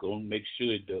 God going to make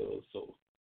sure it does. So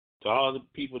to all the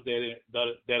people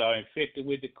that are infected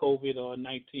with the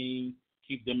COVID-19,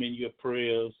 keep them in your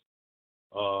prayers.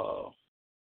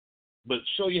 But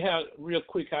show you real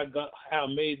quick how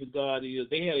amazing God is.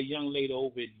 They had a young lady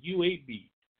over at UAB,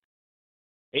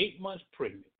 8 months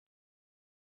pregnant,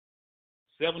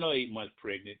 7 or 8 months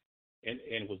pregnant,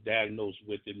 and was diagnosed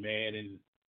with it, man. And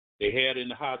they had her in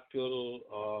the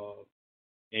hospital,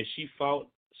 and she fought.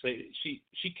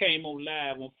 She came on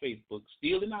live on Facebook,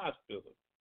 still in the hospital.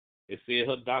 They said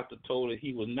her doctor told her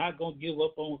he was not going to give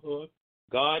up on her.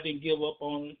 God didn't give up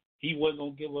on her. He wasn't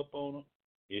going to give up on her.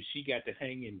 And she got to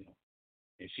hang in there.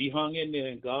 And she hung in there,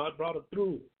 and God brought her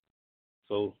through it.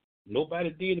 So nobody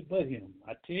did it but him.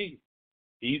 I tell you,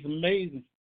 he's amazing.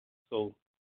 So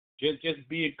just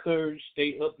be encouraged,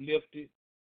 stay uplifted.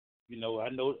 I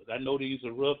know these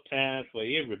are rough times for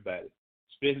everybody,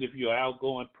 especially if you're an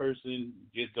outgoing person,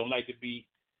 just don't like to be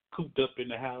cooped up in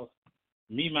the house.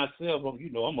 Me, myself,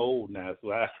 I'm old now,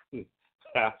 so I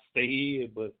stay here.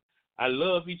 But I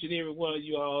love each and every one of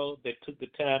you all that took the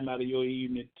time out of your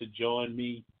evening to join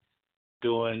me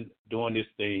doing this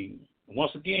thing.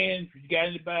 Once again, if you got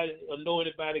anybody or know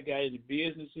anybody got any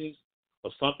businesses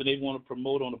or something they want to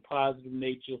promote on a positive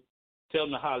nature, tell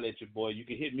them to holler at your boy. You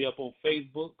can hit me up on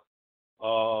Facebook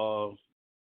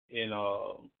and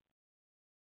on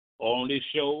this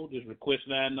show. This request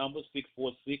line number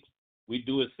 646. We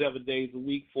do it 7 days a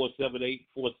week,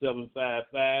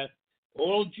 478-4755.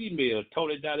 Or on Gmail,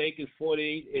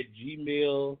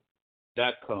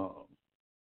 tony.akins48@gmail.com.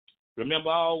 Remember,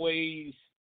 always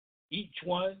each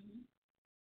one,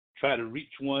 try to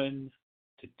reach one,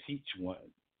 to teach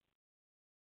one.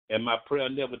 And my prayer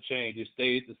never changes. It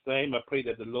stays the same. I pray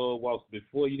that the Lord walks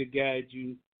before you to guide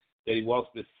you, that he walks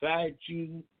beside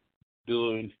you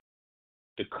to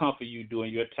comfort you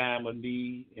during your time of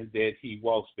need, and that he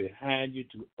walks behind you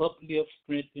to uplift,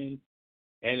 strengthen,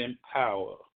 and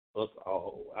empower us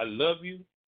all. I love you.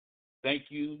 Thank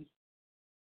you.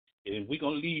 And we're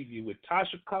going to leave you with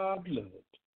Tasha Cobb Love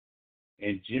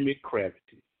and Jimmy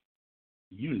Gravity.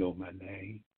 You know my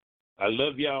name. I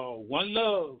love y'all. One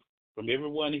love from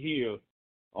everyone here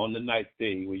on the night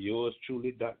thing with yours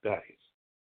truly, Dr. Ice.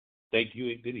 Thank you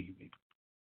and good evening.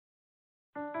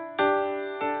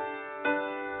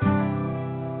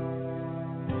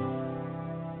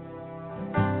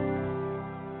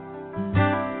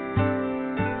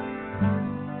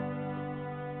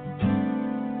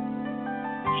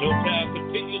 Showtime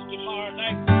continues tomorrow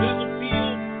night, 7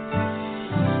 p.m.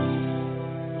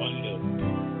 One love.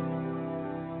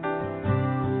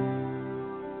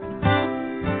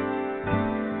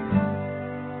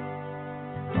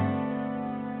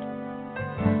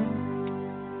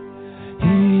 He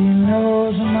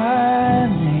knows my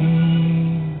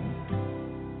name.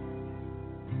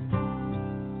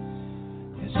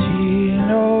 Yes, he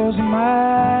knows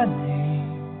my name.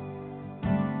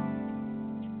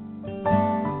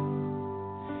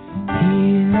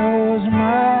 He knows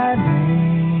my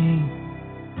name.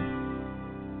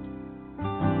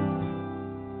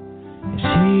 Yes, he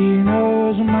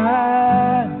knows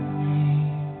my name.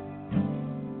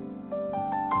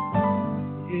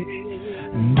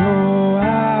 And oh,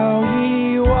 how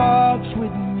he walks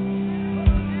with me.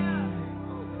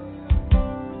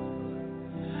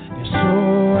 Yes,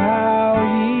 oh, how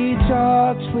he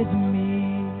talks with me.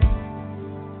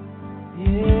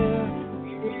 Yeah.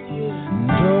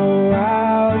 Go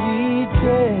out, he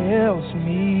tells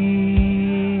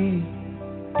me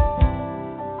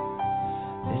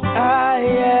that I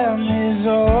am his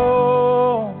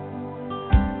own.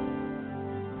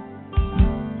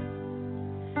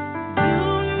 You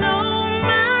know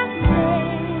my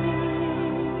name.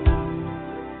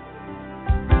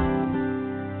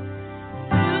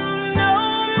 You know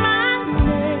my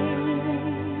name.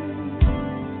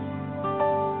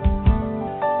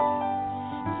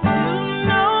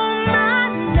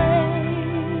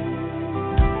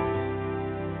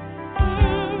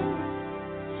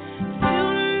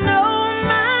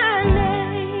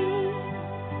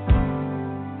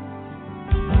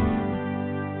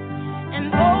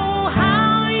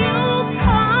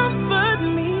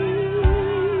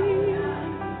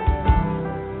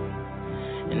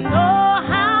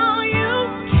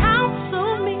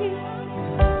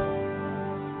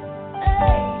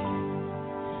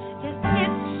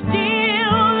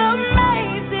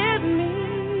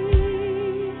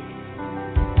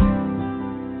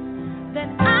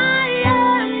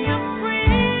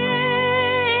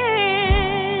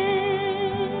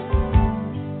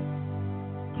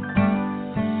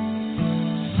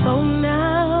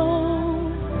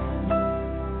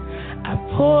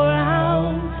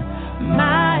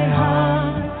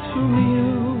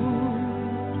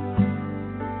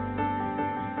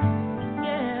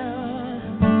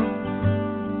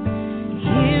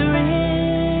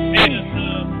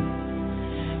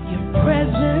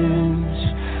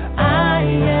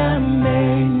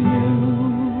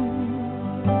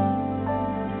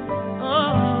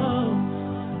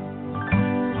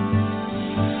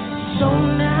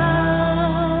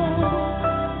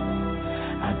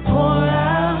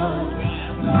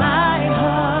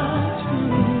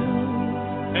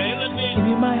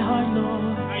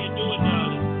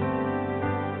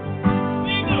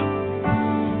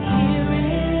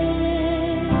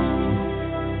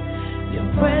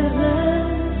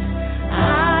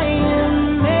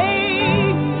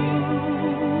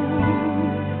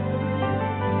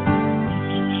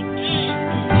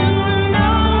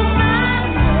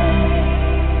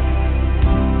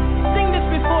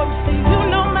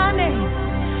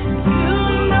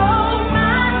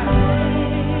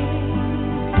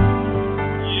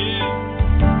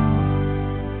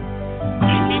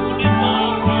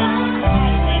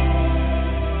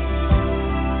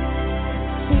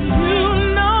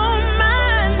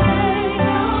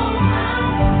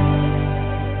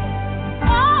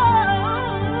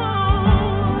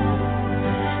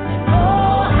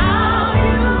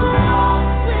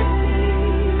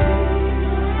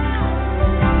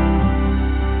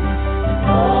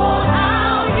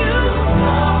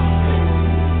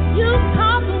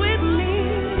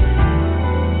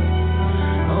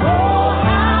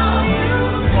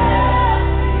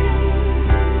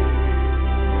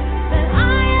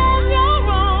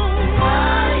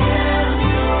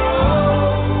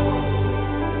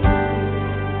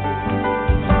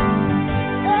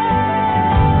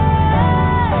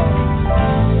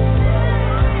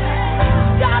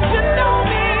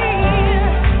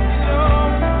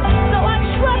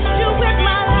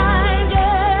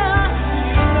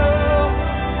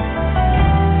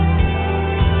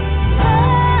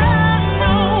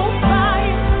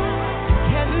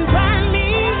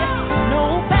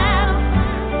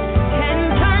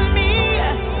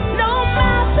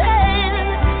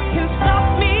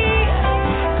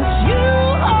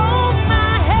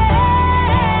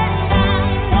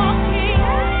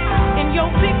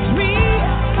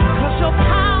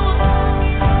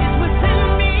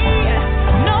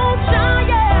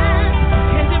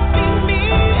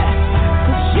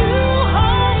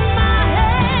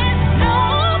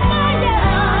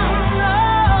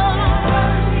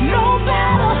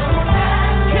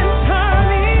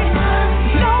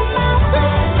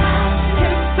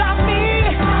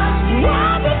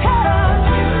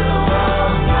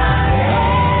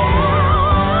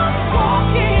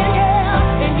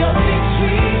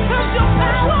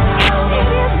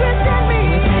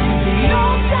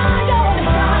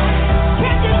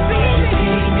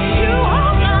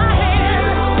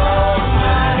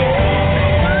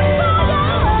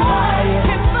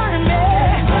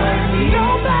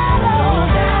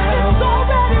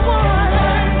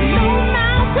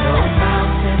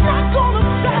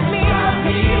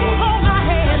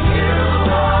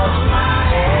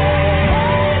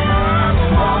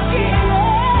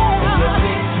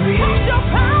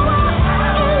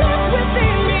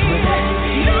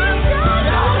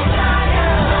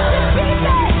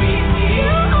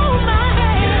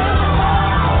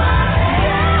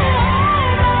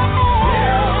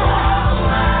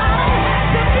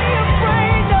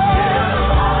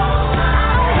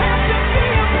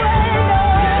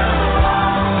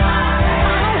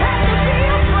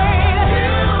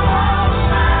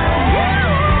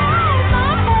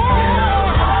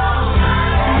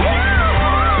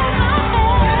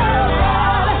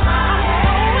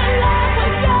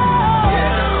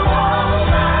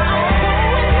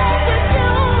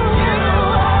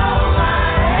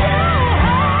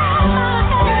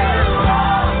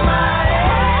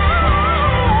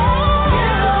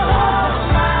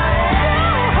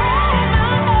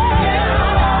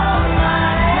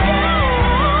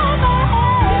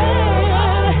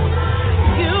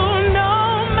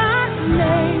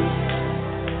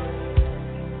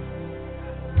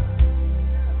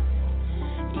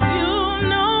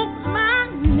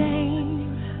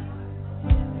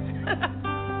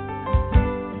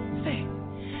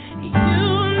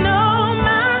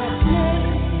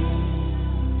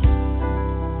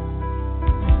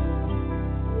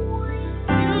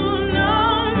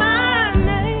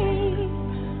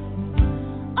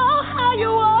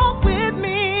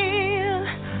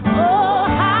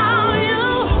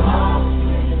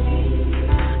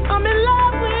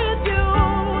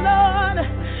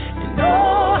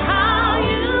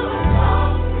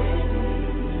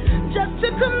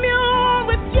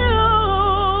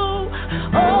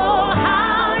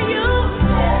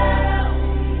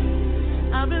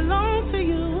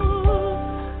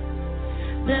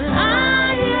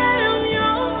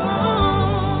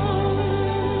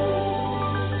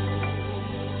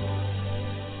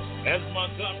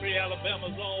 Montgomery,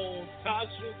 Alabama's own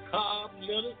Tasha Cobb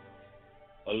Leonard,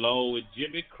 along with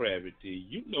Jimmy Gravity.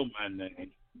 You know my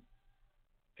name.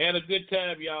 Had a good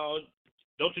time, y'all.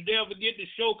 Don't you dare forget the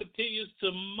show continues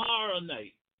tomorrow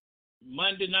night,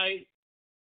 Monday night,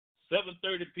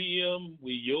 7:30 p.m.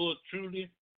 with yours truly.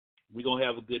 We're going to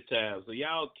have a good time. So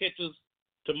y'all catch us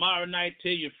tomorrow night.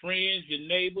 Tell your friends, your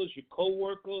neighbors, your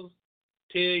co-workers.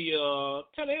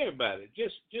 Tell everybody.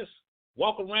 Just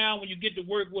walk around when you get to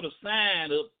work with a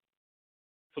sign up.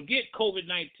 Forget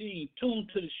COVID-19. Tune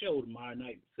to the show tomorrow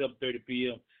night, 7:30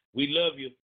 p.m. We love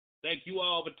you. Thank you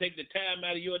all for taking the time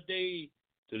out of your day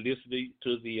to listen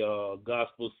to the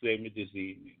gospel segment this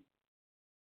evening.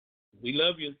 We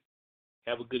love you.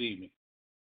 Have a good evening.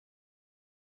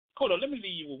 Hold on, let me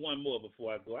leave you with one more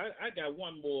before I go. I got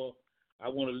one more I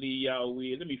want to leave y'all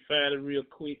with. Let me find it real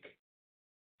quick.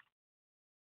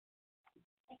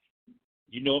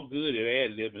 You know I'm good at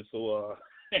ad-libbing, so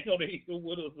hang on here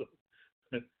with us.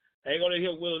 Hang on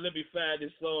here with us. Let me find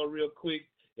this song real quick,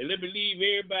 and let me leave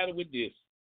everybody with this.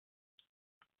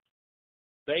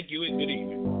 Thank you and good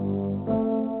evening.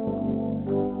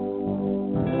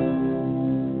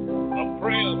 A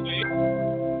prayer, man.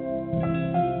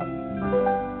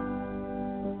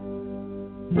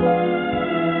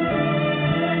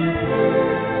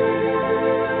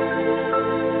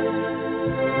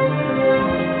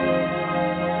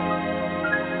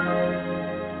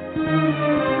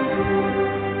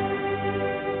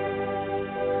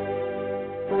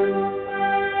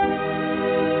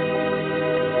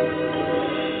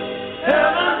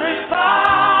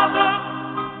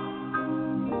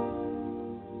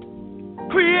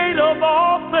 Of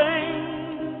all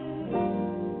things,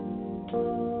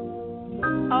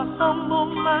 I humble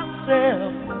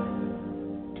myself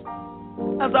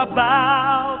as I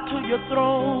bow to your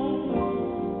throne.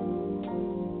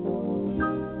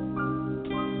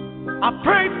 I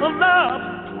pray for love,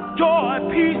 joy,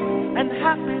 peace, and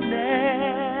happiness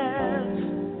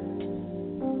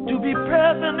to be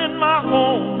present in my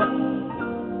home.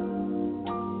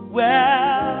 Well,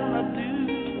 I do.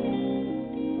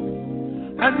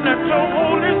 And let your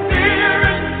Holy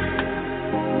Spirit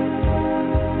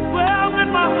dwell in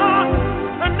my heart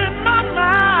and in my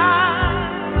mind.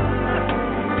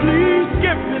 Please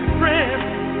give me strength,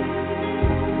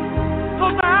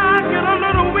 'cause I get a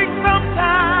little weak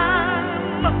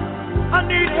sometimes. I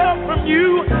need help from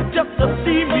you just to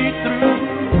see me through.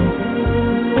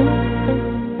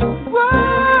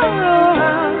 Whoa.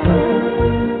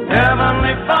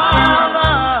 Heavenly Father,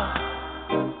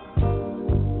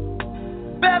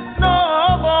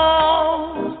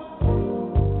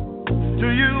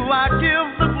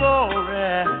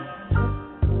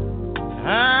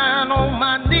 and on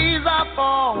my knees I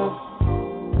fall.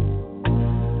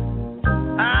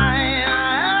 I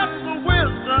ask for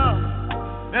wisdom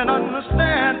and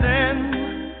understanding.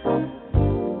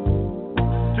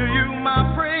 To you my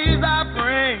praise I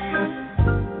bring.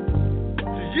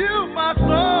 To you my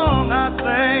song I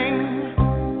sing.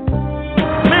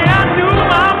 May I do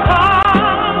my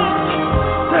part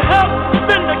to help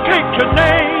vindicate your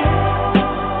name,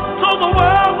 so the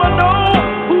world will know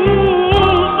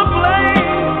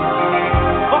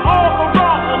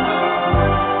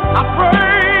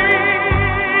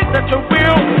your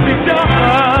will be done,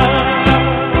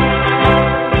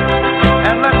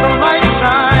 and let the light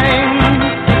shine.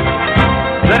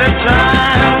 Let it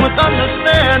shine with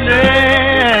understanding.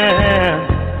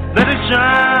 Let it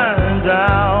shine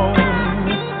down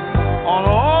on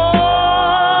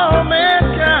all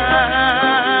mankind.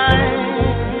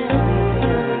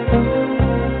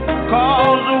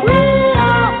 'Cause we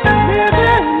are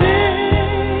living in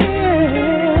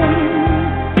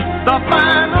the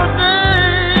final day.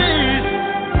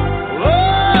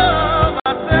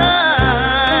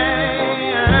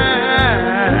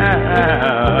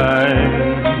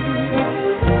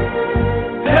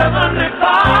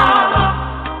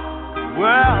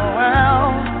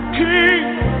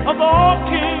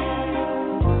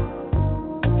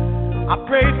 I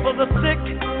pray for the sick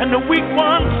and the weak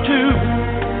ones too.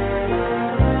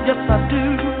 Yes, I do.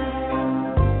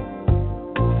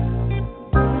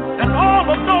 And all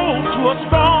of those who are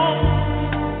strong,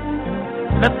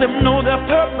 let them know their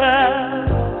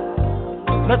purpose.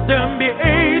 Let them be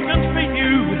agents for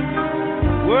you.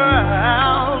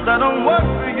 Well, that'll work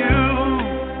for you.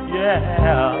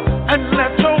 Yeah. And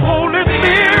let your Holy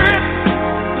Spirit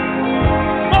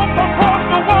walk across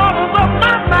the waters of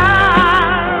my mind.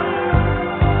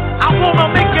 I want to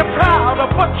make you proud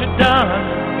of what you've done.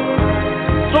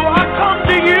 So I come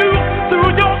to you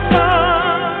through your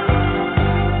Son,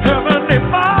 Heavenly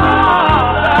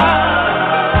Father.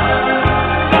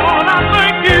 Lord, I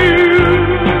thank you.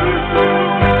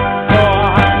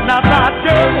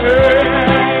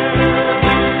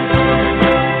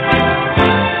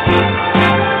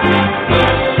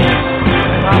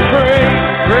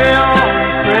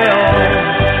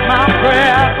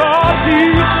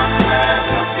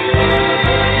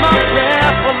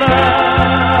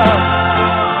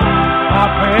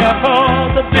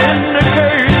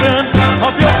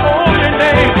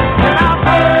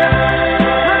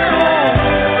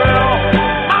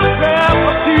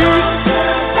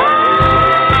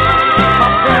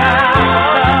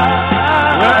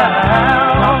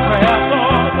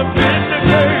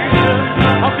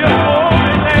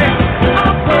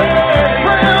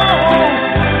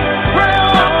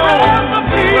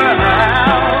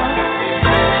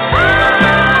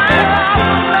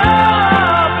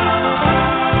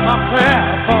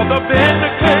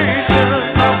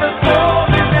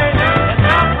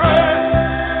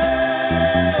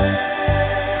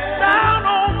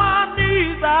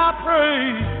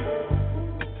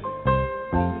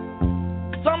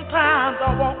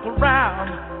 walk around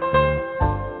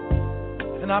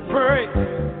and I pray.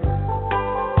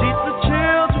 Teach the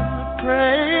children to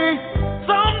pray.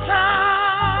 Sometimes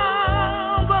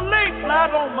I lay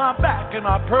flat on my back and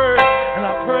I pray and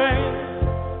I pray.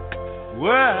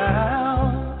 Well,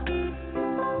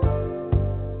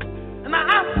 and I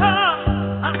ask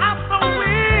her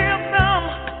wisdom.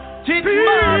 Teach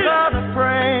mother to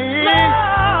pray.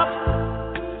 Love,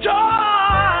 joy,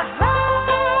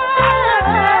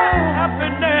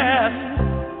 happiness.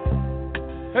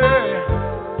 Hey,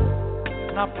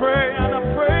 and I pray that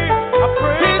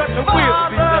the will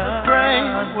be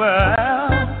done. Well,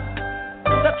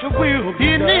 that your will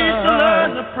be done.